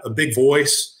got a big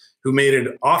voice, who made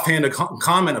an offhand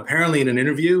comment, apparently in an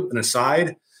interview, an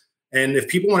aside. And if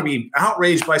people want to be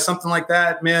outraged by something like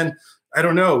that, man, I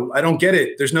don't know. I don't get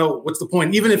it. What's the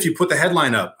point? Even if you put the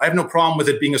headline up, I have no problem with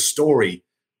it being a story.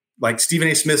 Like Stephen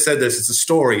A. Smith said this, it's a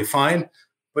story, fine.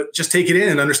 But just take it in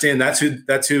and understand that's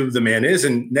who the man is.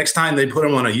 And next time they put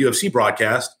him on a UFC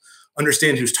broadcast,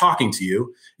 understand who's talking to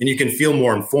you, and you can feel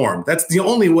more informed. That's the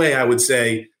only way I would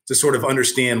say to sort of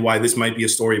understand why this might be a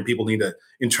story and people need to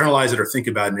internalize it or think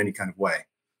about it in any kind of way.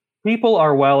 People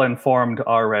are well informed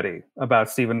already about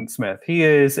Stephen Smith. He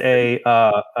is a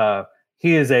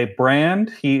brand.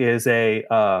 He is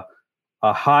a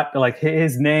hot, like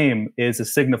his name is a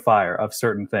signifier of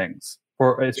certain things,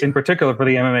 in particular for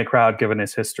the MMA crowd, given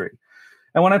his history.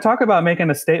 And when I talk about making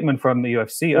a statement from the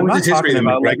UFC, I'm not talking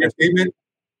about McGregor statement.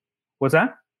 What's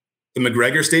that? The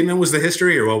McGregor statement was the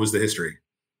history, or what was the history?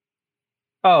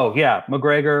 Oh yeah,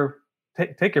 McGregor.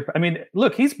 Take your. I mean,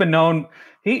 look, he's been known.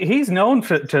 He's known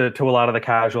to a lot of the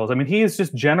casuals. I mean, he is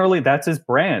just generally, that's his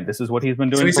brand. This is what he's been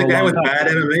doing. So he's for a guy with time. bad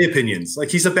MMA opinions. Like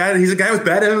he's a guy with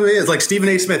bad MMA. It's like Stephen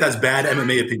A. Smith has bad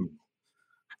MMA opinions.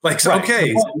 Like so, right.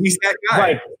 Okay, he's that guy.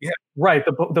 Right. Yeah. Right.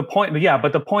 The point. Yeah,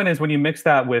 but the point is when you mix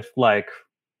that with like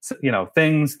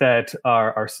things that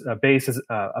are bases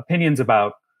opinions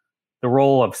about the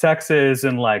role of sexes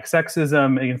and like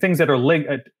sexism and things that are linked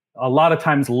a lot of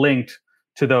times linked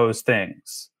to those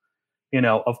things,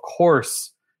 of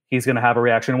course he's going to have a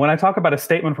reaction. When I talk about a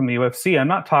statement from the UFC, I'm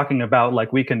not talking about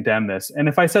like we condemn this. And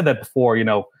if I said that before,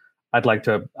 I'd like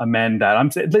to amend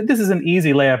that. This is an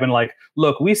easy layup. And like,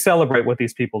 look, we celebrate what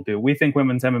these people do. We think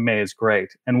women's MMA is great,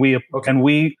 and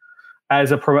we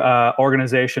as a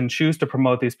organization choose to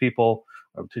promote these people,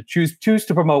 to choose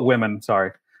to promote women.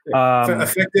 Sorry.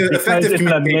 Effective it's an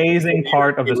amazing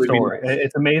part of the story.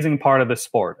 It's an amazing part of the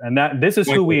sport, and this is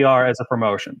who we are as a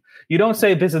promotion. You don't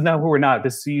say this is not who we're not.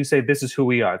 You say this is who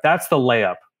we are. That's the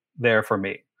layup there for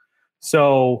me.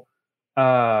 So,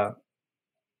 yeah,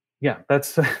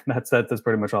 that's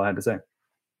pretty much all I had to say.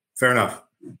 Fair enough.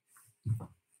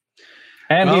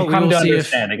 And we've come to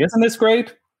understanding. Isn't this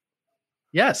great?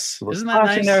 Yes, isn't that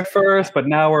nice? There first, but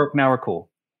now we're cool.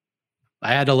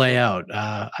 I had to lay out.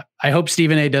 I hope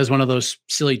Stephen A. does one of those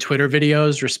silly Twitter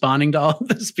videos responding to all of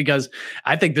this, because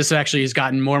I think this actually has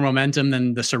gotten more momentum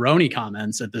than the Cerrone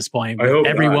comments at this point. With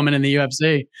every woman in the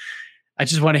UFC. I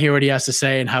just want to hear what he has to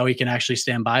say and how he can actually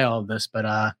stand by all of this. But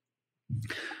I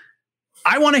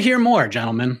want to hear more,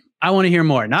 gentlemen. I want to hear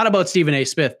more. Not about Stephen A.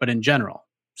 Smith, but in general.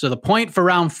 So the point for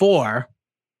round 4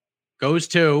 goes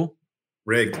to...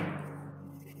 Rigged.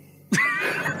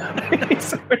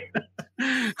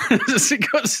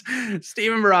 It goes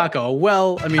Steven Baracco.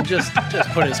 Well, I mean, just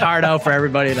put his heart out for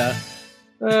everybody to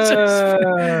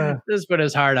just put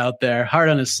his heart out there, heart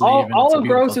on his sleeve. All of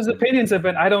Gross's opinions have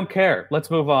been, I don't care.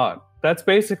 Let's move on. That's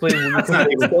basically let's go.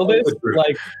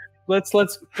 Let's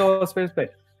go space.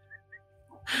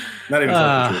 Not even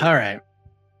all right.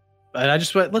 But I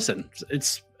just went, listen,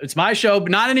 it's my show,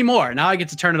 but not anymore. Now I get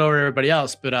to turn it over to everybody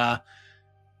else. But I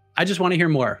just want to hear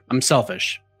more. I'm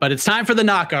selfish. But it's time for the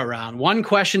knockout round. One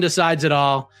question decides it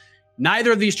all.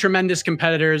 Neither of these tremendous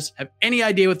competitors have any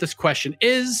idea what this question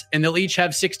is, and they'll each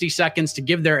have 60 seconds to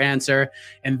give their answer.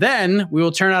 And then we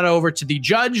will turn it over to the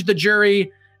judge, the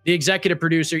jury, the executive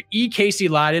producer, E. Casey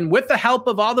Leiden, with the help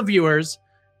of all the viewers,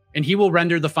 and he will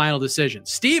render the final decision.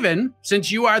 Steven,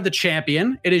 since you are the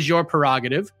champion, it is your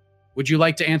prerogative. Would you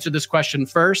like to answer this question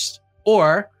first,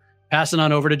 or pass it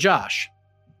on over to Josh?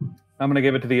 I'm going to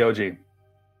give it to the OG.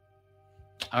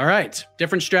 All right.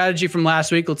 Different strategy from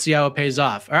last week. Let's see how it pays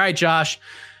off. All right, Josh.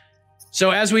 So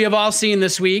as we have all seen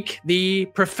this week, the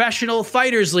Professional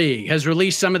Fighters League has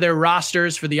released some of their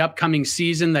rosters for the upcoming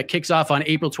season that kicks off on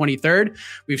April 23rd.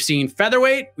 We've seen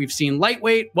featherweight, we've seen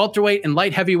lightweight, welterweight, and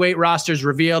light heavyweight rosters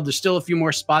revealed. There's still a few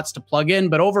more spots to plug in,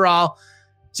 but overall,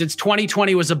 since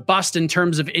 2020 was a bust in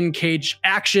terms of in-cage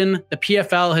action, the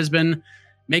PFL has been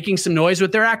making some noise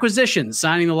with their acquisitions,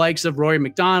 signing the likes of Rory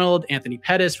McDonald, Anthony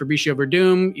Pettis, Fabricio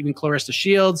Verdum, even Clarissa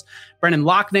Shields, Brennan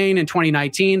Loughnane in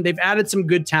 2019. They've added some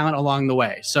good talent along the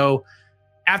way. So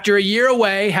after a year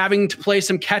away, having to play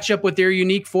some catch up with their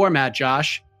unique format,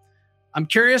 Josh, I'm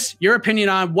curious your opinion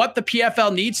on what the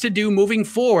PFL needs to do moving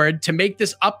forward to make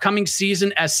this upcoming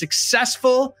season as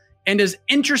successful and as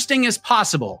interesting as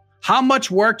possible. How much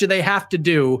work do they have to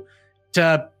do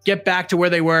to get back to where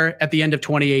they were at the end of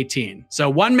 2018? So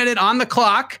 1 minute on the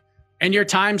clock, and your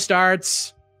time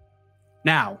starts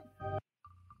now.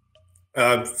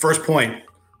 First point,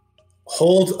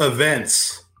 hold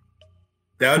events.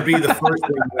 That would be the first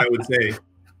thing that I would say.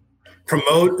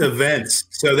 Promote events.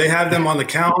 So they have them on the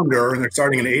calendar, and they're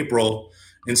starting in April.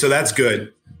 And so that's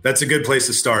good. That's a good place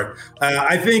to start.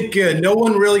 I think no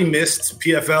one really missed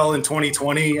PFL in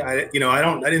 2020. I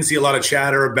didn't see a lot of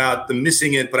chatter about them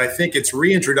missing it, but I think its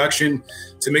reintroduction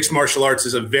to mixed martial arts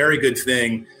is a very good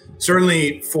thing.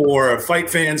 Certainly for fight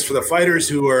fans, for the fighters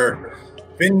who are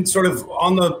been sort of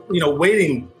on the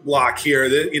waiting block here.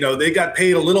 They got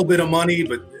paid a little bit of money,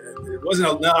 but it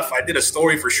wasn't enough. I did a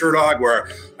story for Sherdog where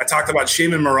I talked about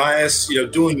Shaman Marias,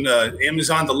 doing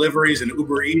Amazon deliveries and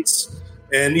Uber Eats.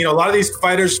 And, a lot of these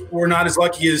fighters were not as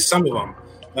lucky as some of them.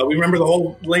 We remember the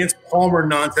whole Lance Palmer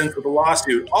nonsense with the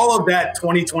lawsuit. All of that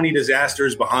 2020 disaster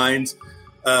is behind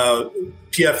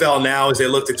PFL now as they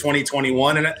look to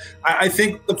 2021. And I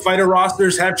think the fighter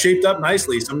rosters have shaped up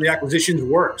nicely. Some of the acquisitions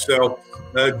work. So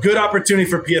a good opportunity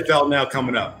for PFL now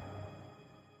coming up.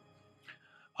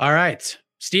 All right.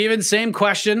 Steven, same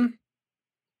question.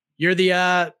 You're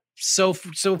the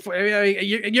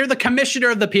you're the commissioner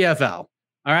of the PFL.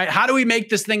 All right. How do we make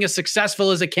this thing as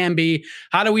successful as it can be?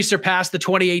 How do we surpass the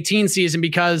 2018 season?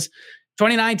 Because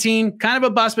 2019, kind of a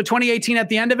bust, but 2018 at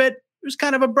the end of it, it was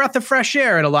kind of a breath of fresh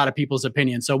air in a lot of people's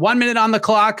opinion. So 1 minute on the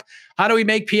clock. How do we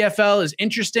make PFL as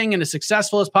interesting and as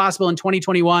successful as possible in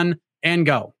 2021? And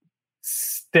go.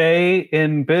 Stay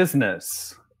in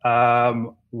business.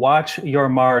 Watch your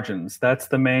margins. That's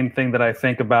the main thing that I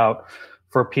think about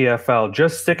for PFL.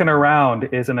 Just sticking around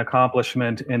is an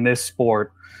accomplishment in this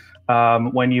sport.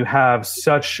 When you have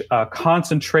such a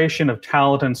concentration of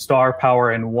talent and star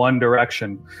power in one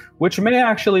direction, which may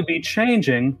actually be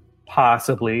changing,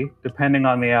 possibly, depending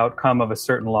on the outcome of a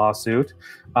certain lawsuit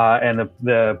and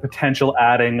the potential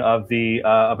adding of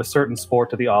a certain sport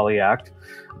to the Ollie Act.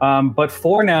 But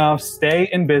for now, stay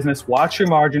in business, watch your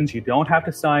margins. You don't have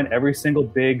to sign every single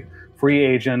big free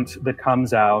agent that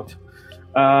comes out.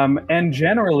 And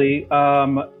generally,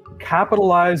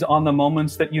 capitalize on the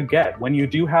moments that you get. When you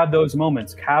do have those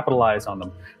moments, capitalize on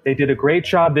them. They did a great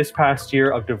job this past year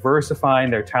of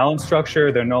diversifying their talent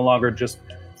structure. They're no longer just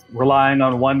relying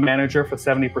on one manager for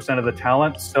 70% of the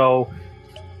talent. So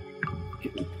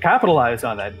capitalize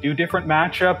on that. Do different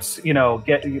matchups,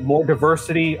 get more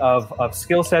diversity of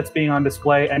skill sets being on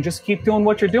display, and just keep doing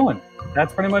what you're doing.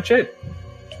 That's pretty much it.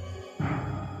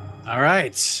 All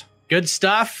right. Good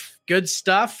stuff. Good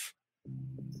stuff.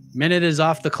 Minute is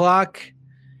off the clock.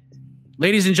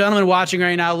 Ladies and gentlemen watching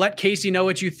right now, let Casey know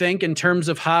what you think in terms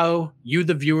of how you,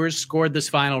 the viewers, scored this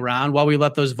final round while we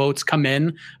let those votes come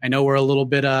in. I know we're a little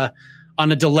bit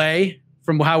on a delay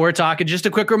from how we're talking. Just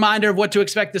a quick reminder of what to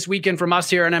expect this weekend from us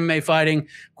here on MMA Fighting.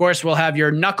 Of course, we'll have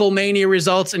your Knuckle Mania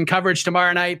results and coverage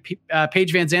tomorrow night,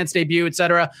 Paige VanZant's debut,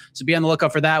 etc. So be on the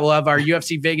lookout for that. We'll have our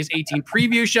UFC Vegas 18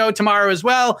 preview show tomorrow as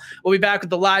well. We'll be back with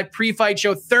the live pre-fight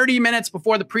show 30 minutes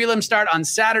before the prelims start on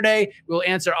Saturday. We'll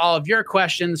answer all of your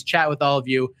questions, chat with all of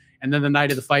you, and then the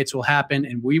night of the fights will happen,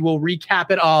 and we will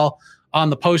recap it all on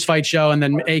the post-fight show, and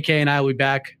then AK and I will be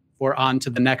back for on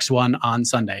to the next one on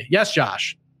Sunday. Yes,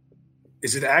 Josh?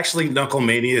 Is it actually Knuckle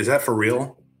Mania? Is that for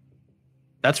real?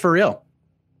 That's for real.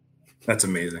 That's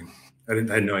amazing. I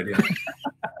had no idea.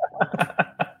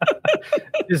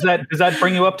 Does that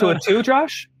bring you up to a 2,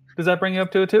 Josh? Does that bring you up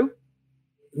to a 2?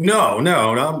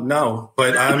 No.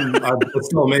 But it's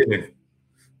still amazing.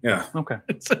 Yeah. Okay.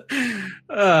 It's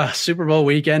Super Bowl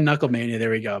weekend, Knuckle Mania.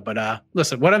 There we go. But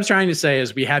listen, what I'm trying to say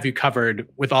is we have you covered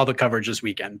with all the coverage this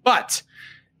weekend. But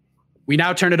we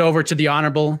now turn it over to the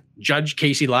Honorable Judge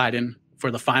Casey Leiden for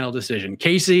the final decision.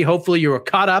 Casey, hopefully you were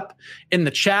caught up in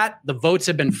the chat. The votes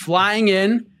have been flying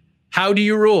in. How do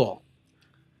you rule?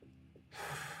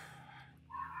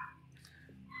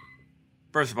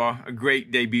 First of all, a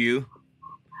great debut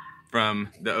from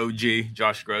the OG,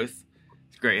 Josh Groth.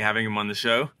 It's great having him on the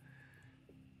show.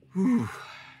 Whew.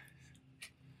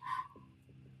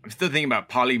 I'm still thinking about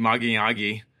Polly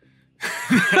Magiagi.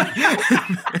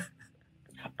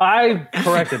 I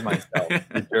corrected myself,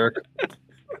 you jerk.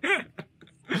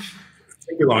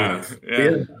 Take you long enough.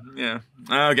 Yeah.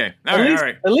 Okay. All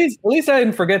right. At least I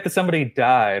didn't forget that somebody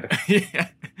died. Yeah.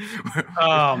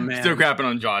 Oh man. Still crapping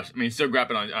on Josh. Still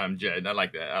crapping on Jed. I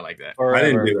like that. Forever, I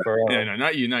didn't do that. forever. Yeah, no,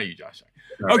 not you, Josh.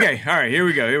 Okay. All right. Here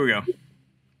we go.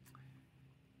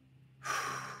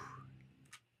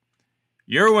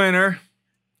 Your winner.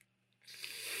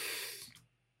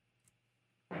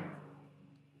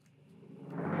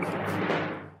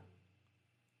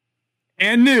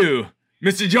 and new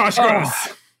Mr. Josh Gross.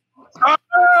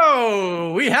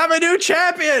 Oh, we have a new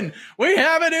champion. We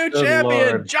have a new champion.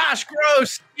 Lord. Josh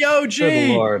Gross, the OG. Good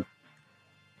Lord.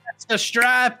 Gets the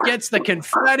strap, gets the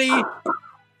confetti.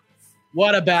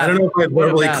 What a battle. I don't know if I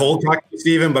verbally cold cocked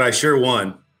Steven, but I sure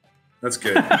won. That's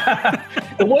good.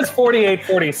 It was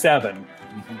 48-47.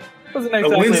 Wasn't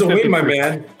exactly a win's a win, my 50%.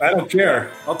 man. I don't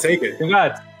care. I'll take it.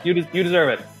 Congrats. You deserve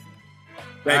it.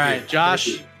 Thank All you. right, Josh,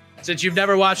 Thank you. since you've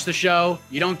never watched the show,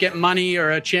 you don't get money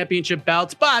or a championship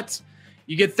belt, but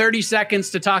you get 30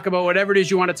 seconds to talk about whatever it is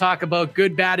you want to talk about,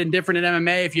 good, bad, indifferent in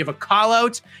MMA. If you have a call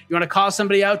out, you want to call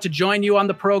somebody out to join you on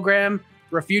the program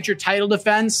for a future title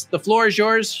defense, the floor is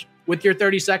yours with your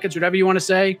 30 seconds, whatever you want to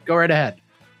say, go right ahead.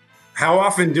 How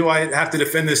often do I have to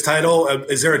defend this title?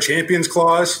 Is there a champions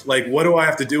clause? Like, what do I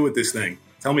have to do with this thing?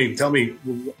 Tell me,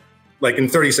 like in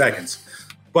 30 seconds.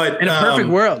 But In a perfect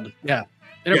world, yeah.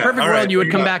 In a perfect world, right, you would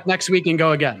there come go. back next week and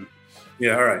go again.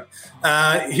 Yeah, all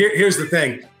right. Here's the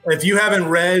thing. If you haven't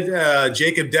read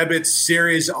Jacob Devitt's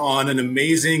series on an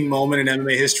amazing moment in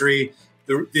MMA history,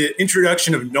 the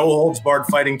introduction of no-holds-barred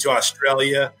fighting to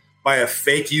Australia by a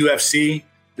fake UFC,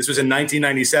 this was in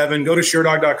 1997. Go to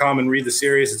SureDog.com and read the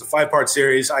series. It's a 5-part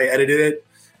series. I edited it,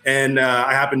 and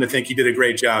I happen to think he did a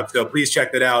great job. So please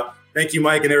check that out. Thank you,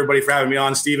 Mike, and everybody for having me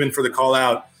on. Steven, for the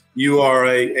call-out. You are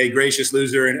a gracious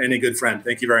loser and a good friend.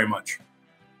 Thank you very much.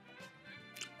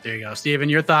 There you go. Steven,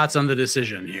 your thoughts on the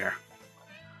decision here?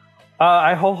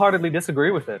 I wholeheartedly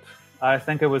disagree with it. I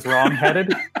think it was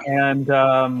wrong-headed.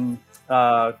 And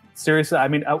seriously, I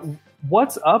mean,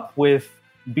 what's up with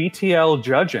BTL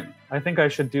judging? I think I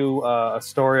should do a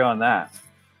story on that.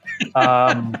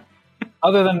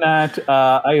 Other than that,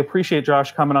 I appreciate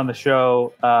Josh coming on the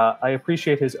show. I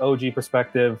appreciate his OG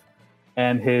perspective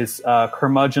and his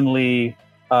curmudgeonly,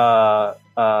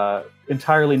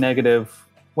 entirely negative,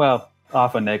 well,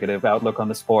 often negative outlook on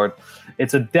the sport.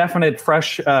 It's a definite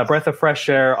fresh breath of fresh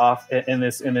air off in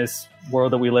this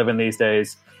world that we live in these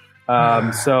days.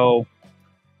 So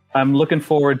I'm looking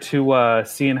forward to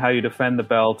seeing how you defend the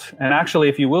belt. And actually,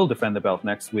 if you will defend the belt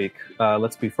next week,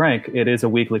 let's be frank, it is a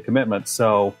weekly commitment.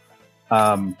 So,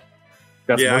 I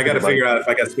got to figure out if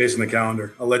I got space in the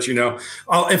calendar. I'll let you know.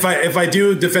 If I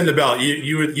do defend the belt,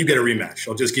 you get a rematch.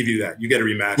 I'll just give you that. You get a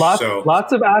rematch.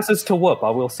 Lots of asses to whoop. I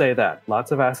will say that.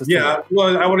 Lots of asses. To whoop.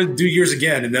 Well, I want to do yours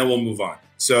again, and then we'll move on.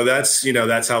 So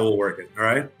that's how we'll work it. All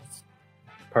right.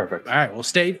 Perfect. All right. Well,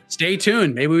 stay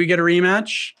tuned. Maybe we get a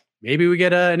rematch. Maybe we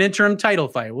get an interim title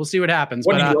fight. We'll see what happens.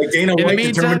 What but do you like Dana White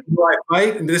determined who I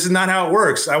fight? And this is not how it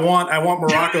works. I want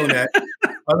Morocco net.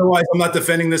 Otherwise, I'm not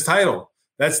defending this title.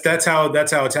 That's how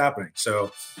it's happening.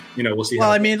 So, we'll see. Well,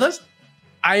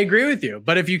 I agree with you.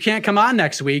 But if you can't come on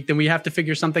next week, then we have to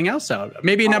figure something else out.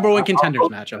 Maybe a number one contenders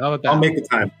matchup. How about that? I'll make the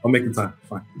time.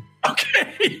 Fine.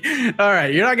 Okay. All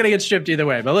right. You're not going to get stripped either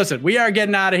way. But listen, we are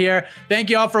getting out of here.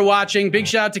 Thank you all for watching. Big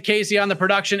shout out to Casey on the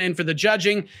production and for the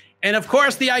judging. And of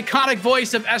course, the iconic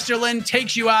voice of Esther Lynn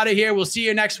takes you out of here. We'll see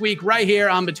you next week right here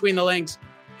on Between the Links.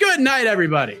 Good night,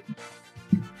 everybody.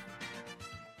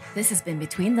 This has been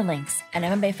Between the Links, an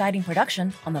MMA fighting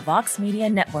production on the Vox Media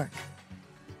Network.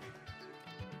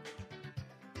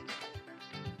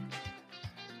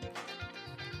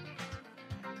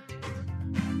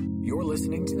 You're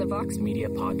listening to the Vox Media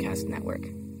Podcast Network.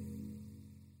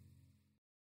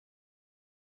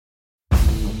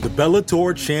 The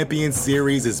Bellator Champion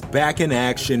Series is back in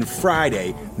action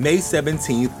Friday, May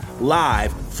 17th,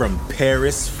 live from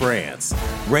Paris, France.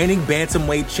 Reigning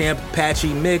bantamweight champ Paige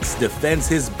Mix defends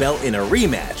his belt in a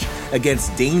rematch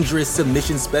against dangerous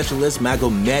submission specialist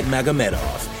Magomed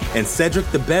Magomedov. And Cedric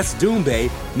the Best Doumbé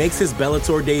makes his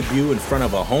Bellator debut in front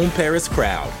of a home Paris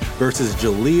crowd versus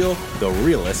Jaleel the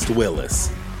Realist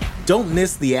Willis. Don't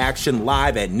miss the action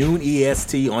live at noon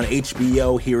EST on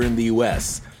HBO here in the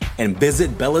US. And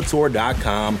visit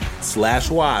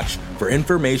Bellator.com/watch for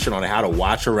information on how to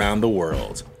watch around the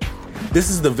world. This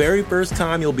is the very first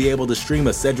time you'll be able to stream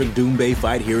a Cedric Doumbé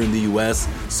fight here in the US,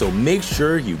 so make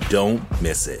sure you don't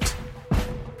miss it.